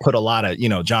know I put a lot of,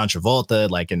 John Travolta,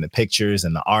 like in the pictures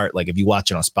and the art. Like if you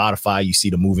watch it on Spotify, you see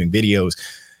the moving videos.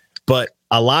 But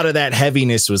a lot of that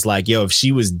heaviness was like, yo, if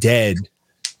she was dead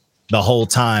the whole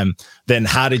time, then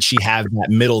how did she have that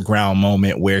middle ground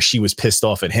moment where she was pissed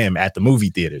off at him at the movie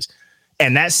theaters?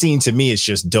 And that scene to me is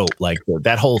just dope. Like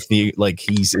that whole thing, like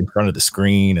he's in front of the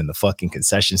screen and the fucking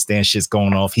concession stand shit's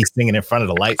going off. He's singing in front of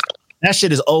the lights. That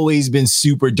shit has always been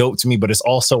super dope to me, but it's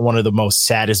also one of the most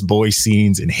saddest boy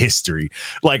scenes in history.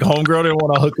 Like homegirl didn't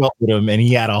want to hook up with him and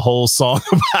he had a whole song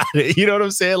about it. You know what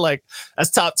I'm saying? Like that's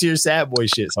top tier sad boy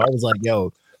shit. So I was like,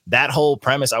 yo, that whole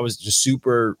premise, I was just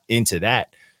super into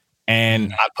that.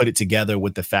 And I put it together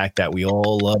with the fact that we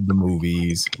all love the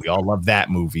movies. We all love that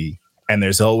movie. And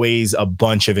there's always a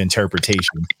bunch of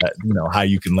interpretations that, how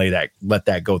you can let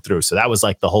that go through. So that was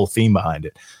like the whole theme behind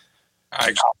it.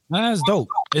 That's dope.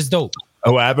 It's dope.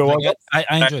 Oh, what happened? I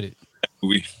enjoyed it.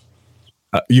 Movie.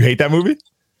 You hate that movie?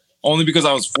 Only because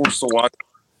I was forced to watch.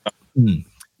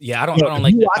 Yeah, I don't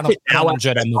like that. I don't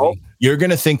enjoy that movie. You're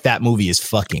gonna think that movie is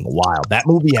fucking wild. That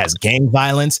movie has gang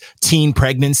violence, teen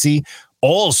pregnancy,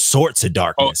 all sorts of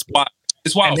darkness.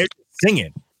 It's wild. And they're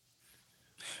singing.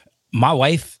 My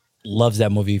wife loves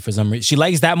that movie for some reason. She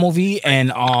likes that movie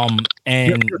and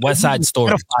West Side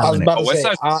Story. I was about to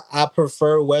say, I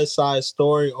prefer West Side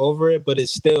Story over it, but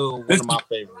it's still one of my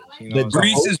favorites.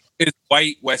 Grease is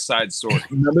white West Side Story.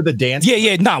 Remember the dance?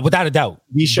 Yeah, without a doubt.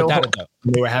 We showed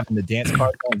they were having the dance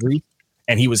party on Grease,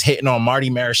 and he was hitting on Marty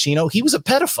Maraschino. He was a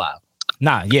pedophile.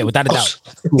 Nah, yeah, without a doubt.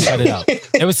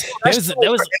 There was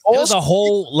a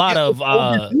whole lot of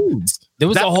there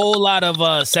was a whole lot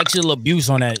of sexual abuse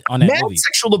on that movie.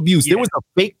 Sexual abuse. Yeah. There was a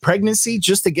fake pregnancy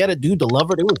just to get a dude to love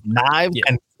her. There was knives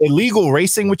and illegal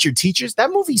racing with your teachers.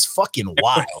 That movie's fucking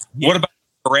wild. What about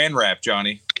the Saran wrap,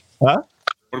 Johnny? Huh?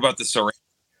 What about the Saran?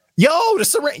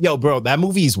 Yo, bro, that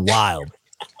movie's wild.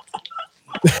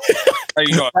 How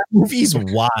you doing? That movie's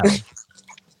wild.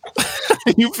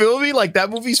 You feel me? Like that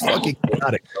movie's fucking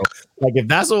chaotic, bro. Like if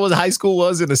that's what high school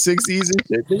was in the 60s and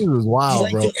shit, this was wild,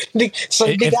 bro. So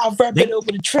they got wrapping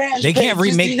over the trash. They can't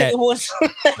remake that.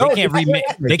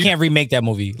 They can't remake that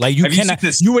movie. Like you cannot.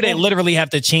 You would literally have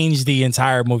to change the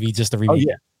entire movie just to remake. Oh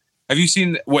yeah. Have you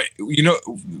seen what?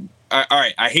 All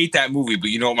right. I hate that movie, but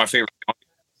you know what my favorite?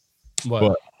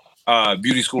 What?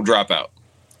 Beauty School Dropout.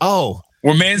 Oh,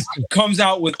 where man comes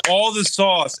out with all the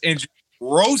sauce and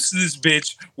roasts this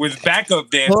bitch with backup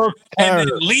dancers and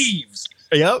then leaves.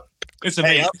 Yep. It's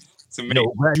amazing. It's amazing.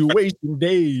 No graduation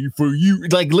day for you.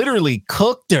 Like literally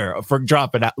cooked her for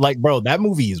dropping out. Like, bro, that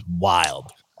movie is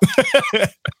wild.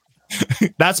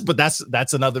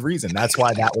 That's another reason. That's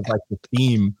why that was like the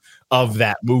theme of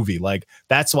that movie. Like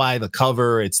that's why the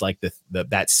cover, it's like the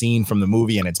that scene from the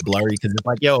movie and it's blurry because it's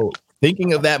like, yo,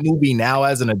 thinking of that movie now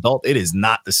as an adult, it is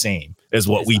not the same as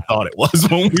what we thought it was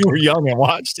when we were young and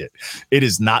watched it. It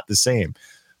is not the same.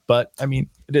 But I mean,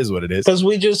 it is what it is. Because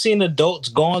we just seen adults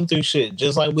going through shit,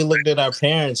 just like we looked at our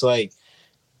parents. Like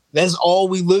that's all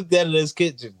we looked at it as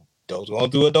kids. Adults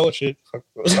going through adult shit.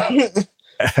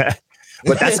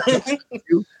 But that's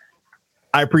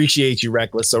I appreciate you,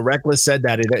 Reckless. So Reckless said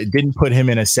that it didn't put him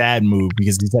in a sad mood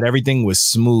because he said everything was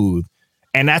smooth.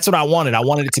 And that's what I wanted. I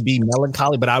wanted it to be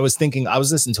melancholy, but I was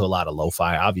listening to a lot of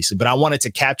lo-fi, obviously, but I wanted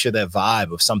to capture that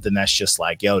vibe of something that's just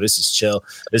like, yo, this is chill.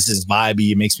 This is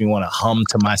vibey. It makes me want to hum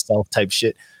to myself type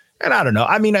shit. And I don't know.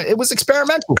 I mean, it was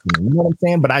experimental for me. You know what I'm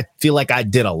saying? But I feel like I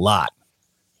did a lot.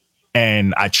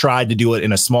 And I tried to do it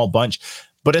in a small bunch.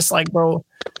 But it's like, bro,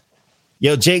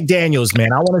 yo, Jake Daniels,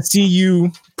 man, I want to see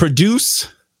you produce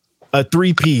a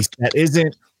 3-piece that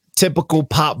isn't typical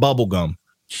pop bubblegum,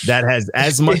 that has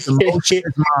as much emotion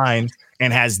as mine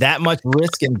and has that much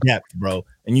risk and depth, bro.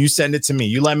 And you send it to me.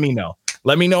 You let me know.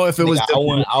 Let me know if it was. I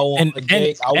want you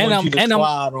to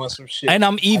slide on some shit. And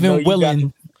I'm even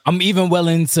willing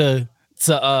to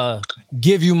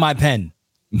give you my pen.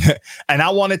 And I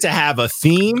wanted to have a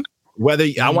theme. Whether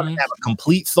I wanted to have a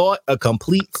complete thought, a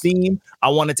complete theme. I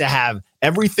wanted to have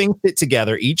everything fit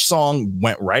together. Each song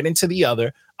went right into the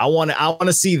other. I want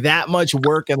to see that much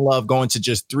work and love going to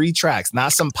just 3 tracks,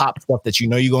 not some pop stuff that you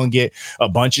know you're going to get a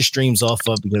bunch of streams off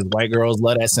of because white girls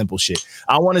love that simple shit.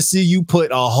 I want to see you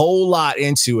put a whole lot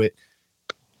into it.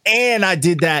 And I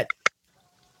did that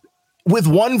with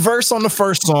 1 verse on the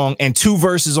first song and 2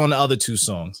 verses on the other 2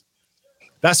 songs.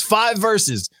 That's 5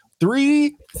 verses.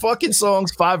 3 fucking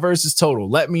songs, 5 verses total.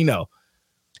 Let me know.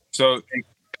 So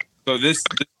this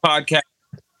podcast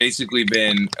basically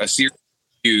been a series of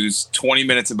reviews, 20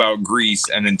 minutes about Grease,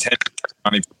 and then 10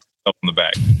 minutes on the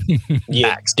back.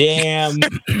 Yeah, damn. No,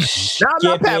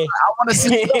 I want to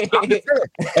see.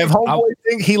 If homeboy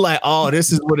think he like, oh,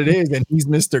 this is what it is, and he's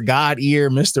Mr. God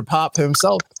Ear, Mr. Pop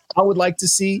himself, I would like to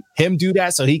see him do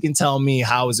that so he can tell me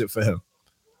how is it for him.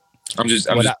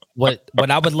 What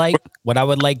I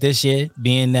would like this year,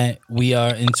 being that we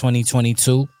are in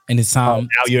 2022 and it's time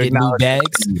to get new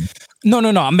bags. No.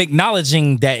 I'm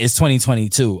acknowledging that it's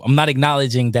 2022. I'm not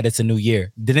acknowledging that it's a new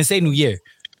year. Didn't say new year.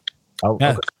 Oh,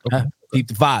 okay. Peep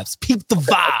the vibes. Peep the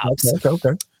vibes.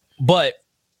 Okay. But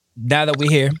now that we're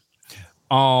here,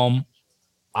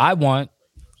 I want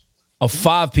a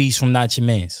 5-piece from Not Your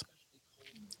Mans,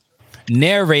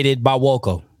 narrated by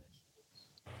Walco.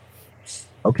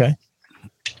 Okay.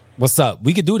 What's up?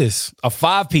 We could do this. A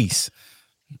 5-piece.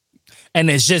 And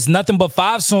it's just nothing but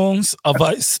 5 songs of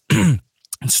us,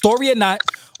 story or not,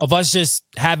 of us just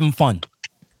having fun.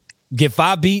 Get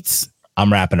 5 beats.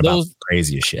 I'm rapping about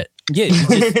crazy as shit. Yeah.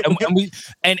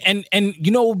 And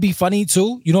you know what would be funny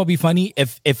too? You know what would be funny?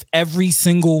 If every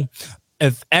single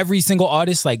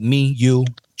artist like me, you,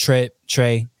 Trip,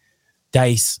 Trey,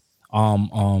 Dice,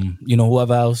 you know,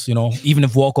 whoever else, you know, even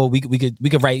if Walco, we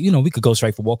could write, you know, we could go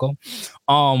straight for Walco.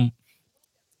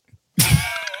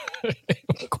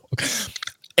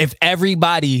 If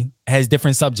everybody has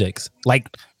different subjects,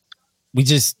 like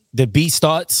the beat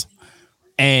starts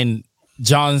and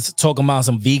John's talking about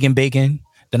some vegan bacon,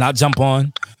 then I'll jump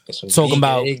on talking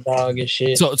about dog and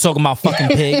shit. Talking about fucking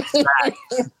pigs,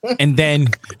 and then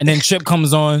Trip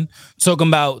comes on talking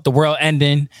about the world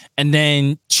ending, and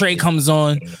then Trey comes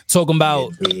on talking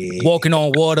about walking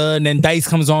on water, and then Dice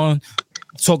comes on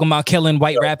talking about killing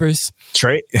white rappers.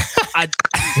 Trey,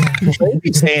 Trey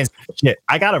be saying shit.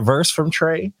 I got a verse from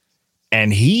Trey,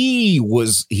 and he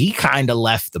kind of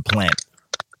left the planet.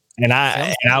 And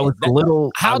I was a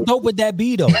little. How dope would that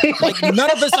be, though? Like,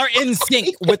 none of us are in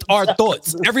sync with our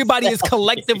thoughts. Everybody is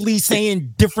collectively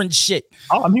saying different shit.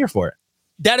 Oh, I'm here for it.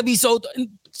 That'd be so.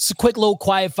 It's a quick little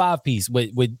quiet 5-piece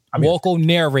with Walco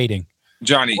narrating.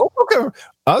 Johnny, okay.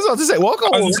 I was about to say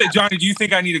Walco. Johnny, do you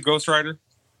think I need a ghostwriter?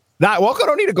 Nah, Walco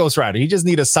don't need a ghostwriter. He just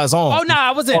need a sazon. Oh no,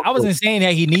 I wasn't saying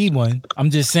that he need one. I'm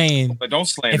just saying, but don't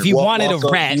slander. If he wanted a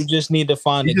rap, you just need to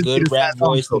find a good rap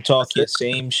voice to talk your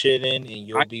same shit in, and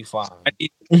you'll be fine. I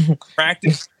need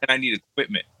practice and I need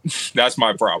equipment. That's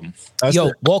my problem.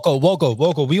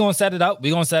 Walco, we gonna set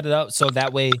it up so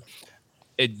that way,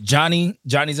 Johnny's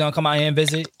gonna come out here and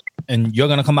visit, and you're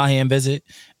gonna come out here and visit,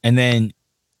 and then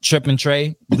Trip and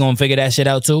Trey, we gonna figure that shit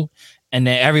out too. And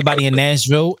then everybody in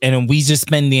Nashville, and then we just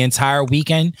spend the entire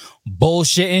weekend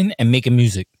bullshitting and making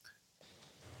music.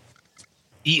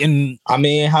 eating. I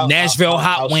mean, Nashville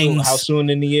hot wings. How soon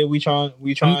in the year we trying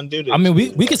to do this? I mean,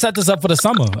 we can set this up for the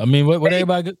summer. I mean, what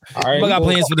everybody got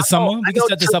plans for the summer? We can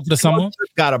set this up for the summer.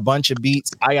 Got a bunch of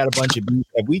beats. I got a bunch of beats.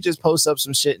 If we just post up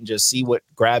some shit and just see what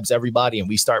grabs everybody, and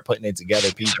we start putting it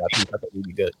together piece by piece, I think we'd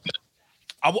be good.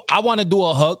 I want to do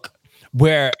a hook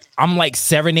where I'm like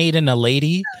serenading a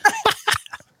lady,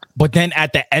 but then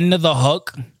at the end of the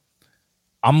hook,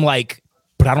 I'm like,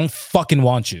 but I don't fucking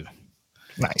want you.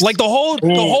 Nice. Like the whole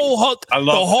hook,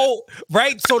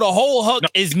 right? So the whole hook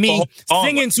is me Oh,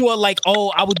 singing to her like, oh,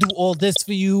 I would do all this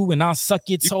for you and I'll suck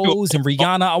your toes. And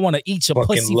Rihanna, I want to eat your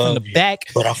Fucking pussy love from the you, back.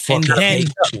 but I fucking hate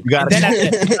you. You gotta And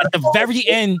then at the very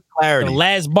end, clarity. the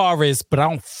last bar is, but I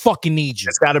don't fucking need you.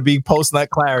 It's got to be post nut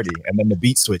clarity, and then the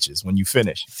beat switches when you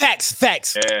finish. Facts.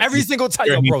 Yeah. Every single time,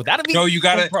 yo, bro. That'll be No, you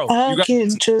gotta- bro. I got-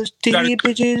 can trust these gotta-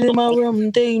 bitches in my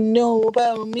room. They know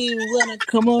about me when I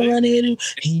come around here.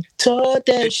 He taught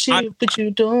that shit, but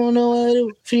you don't know how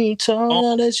to. If you taught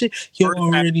all that shit, you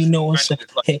already know what's up.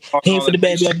 Hey, for the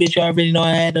baby, I bitch, you already know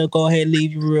I had to go ahead and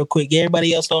leave you real quick.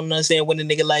 Everybody else don't understand when a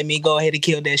nigga like me go ahead and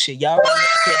kill that shit. Y'all already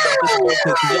said that bitch real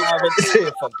quick. 'Cause y'all already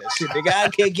said fuck that shit, nigga. I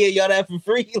can't give y'all that for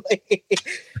free.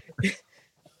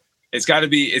 It's got to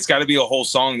be a whole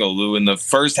song though, Lou. And the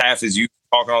first half is you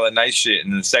talking all that nice shit,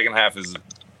 and then the second half is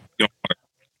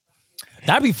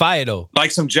That'd be fire though.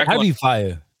 like some Jekyll. That'd be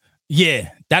fire. Yeah,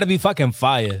 that'd be fucking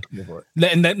fire.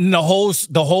 And the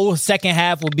whole second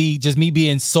half will be just me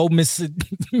being so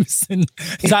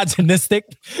misogynistic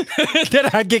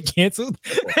that I get canceled.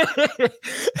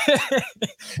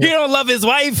 He don't love his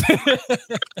wife.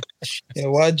 Yeah,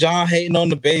 why John hating on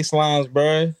the bass lines,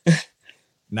 bro?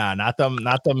 Nah, not them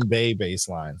Bay bass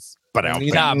lines. But I don't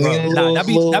Nah, bro. Nah,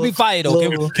 that'd be fire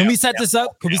though. Can we set this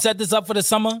up? Can we set this up for the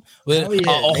summer? With Oh,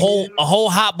 yeah, a whole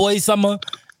hot boy summer,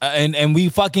 and we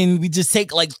just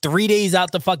take like 3 days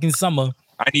out the fucking summer.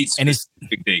 I need And it's-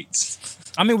 specific dates.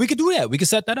 I mean, we could do that. We could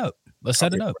set that up. Let's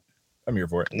set it up. I'm here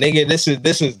for it. Nigga, this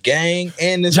is gang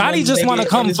and this Johnny one, just nigga, want to and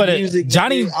come this for the music,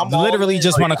 Johnny. nigga. I'm all Literally in.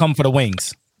 just want to come for the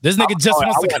wings. This nigga just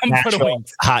wants to come for the natural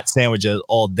wings. hot sandwiches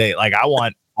all day. Like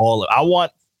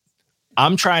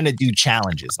I'm trying to do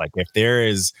challenges. Like if there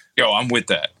is, Yo, I'm with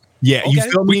that. yeah, you Okay.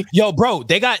 feel me? Yo, bro,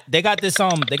 they got this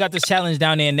challenge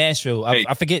down there in Nashville. Hey.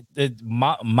 I forget the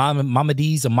Mama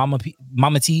D's or Mama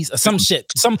T's or some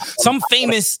shit. Some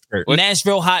famous What?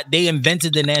 Nashville hot. They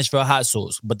invented the Nashville hot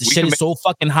sauce, but the We shit can is so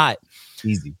fucking hot.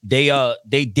 Easy.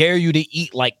 They dare you to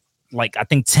eat like I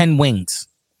think 10 wings.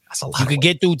 That's a lot. You could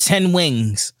get through 10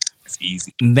 wings. It's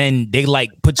easy. And then they like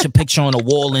put your picture on a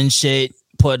wall and shit.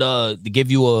 They give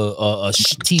you a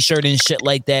t-shirt and shit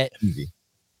like that. Easy.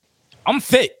 I'm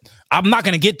fit. I'm not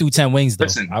gonna get through 10 wings though.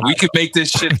 Listen, we could make this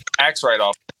shit tax write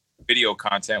off video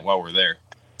content while we're there.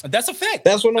 That's a fact.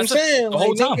 That's what I'm That's saying. the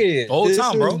whole time. Nigga, The whole this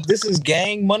time, is- bro. This is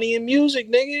gang money and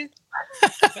music, nigga.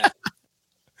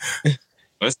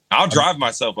 Listen, I'll drive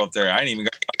myself up there. I ain't even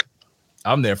got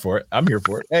I'm there for it. I'm here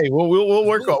for it. Hey, we'll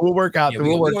work out. We'll work out. Yeah,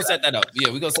 We'll we're work gonna set that up. Yeah,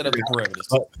 we're gonna set up the parameters.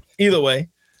 But either way,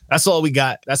 that's all we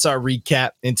got. That's our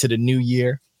recap into the new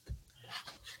year.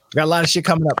 We got a lot of shit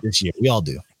coming up this year. We all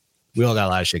do. We all got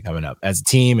a lot of shit coming up as a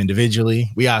team,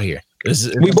 individually. We out here.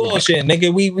 We bullshit,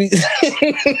 nigga. We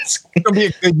It's gonna be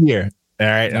a good year. All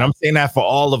right, and I'm saying that for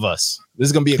all of us. This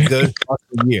is gonna be a good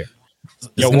fucking year.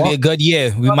 It's gonna be a good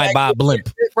year. We might buy a blimp.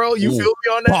 Bro, you Ooh. feel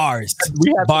me on that? Bars.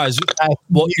 We have Bars.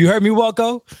 Well, you heard me,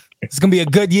 Walco? It's gonna be a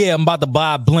good year. I'm about to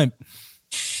buy a blimp.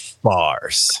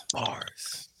 bars.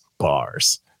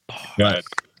 Bars. But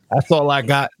that's all I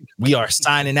got. We are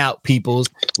signing out, peoples.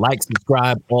 Like,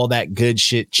 subscribe, all that good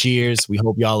shit. Cheers. We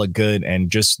hope y'all are good. And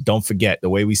just don't forget, the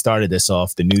way we started this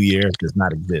off, the new year does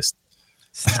not exist.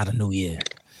 It's not a new year.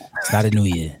 It's not a new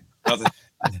year. nothing.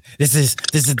 This is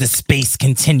the space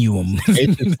continuum.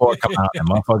 H4 come out and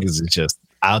motherfuckers is just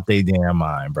out they damn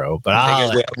mind, bro. But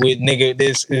I'll nigga,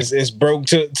 this is broke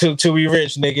till we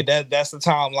rich, nigga. That's the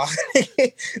timeline.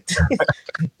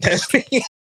 That's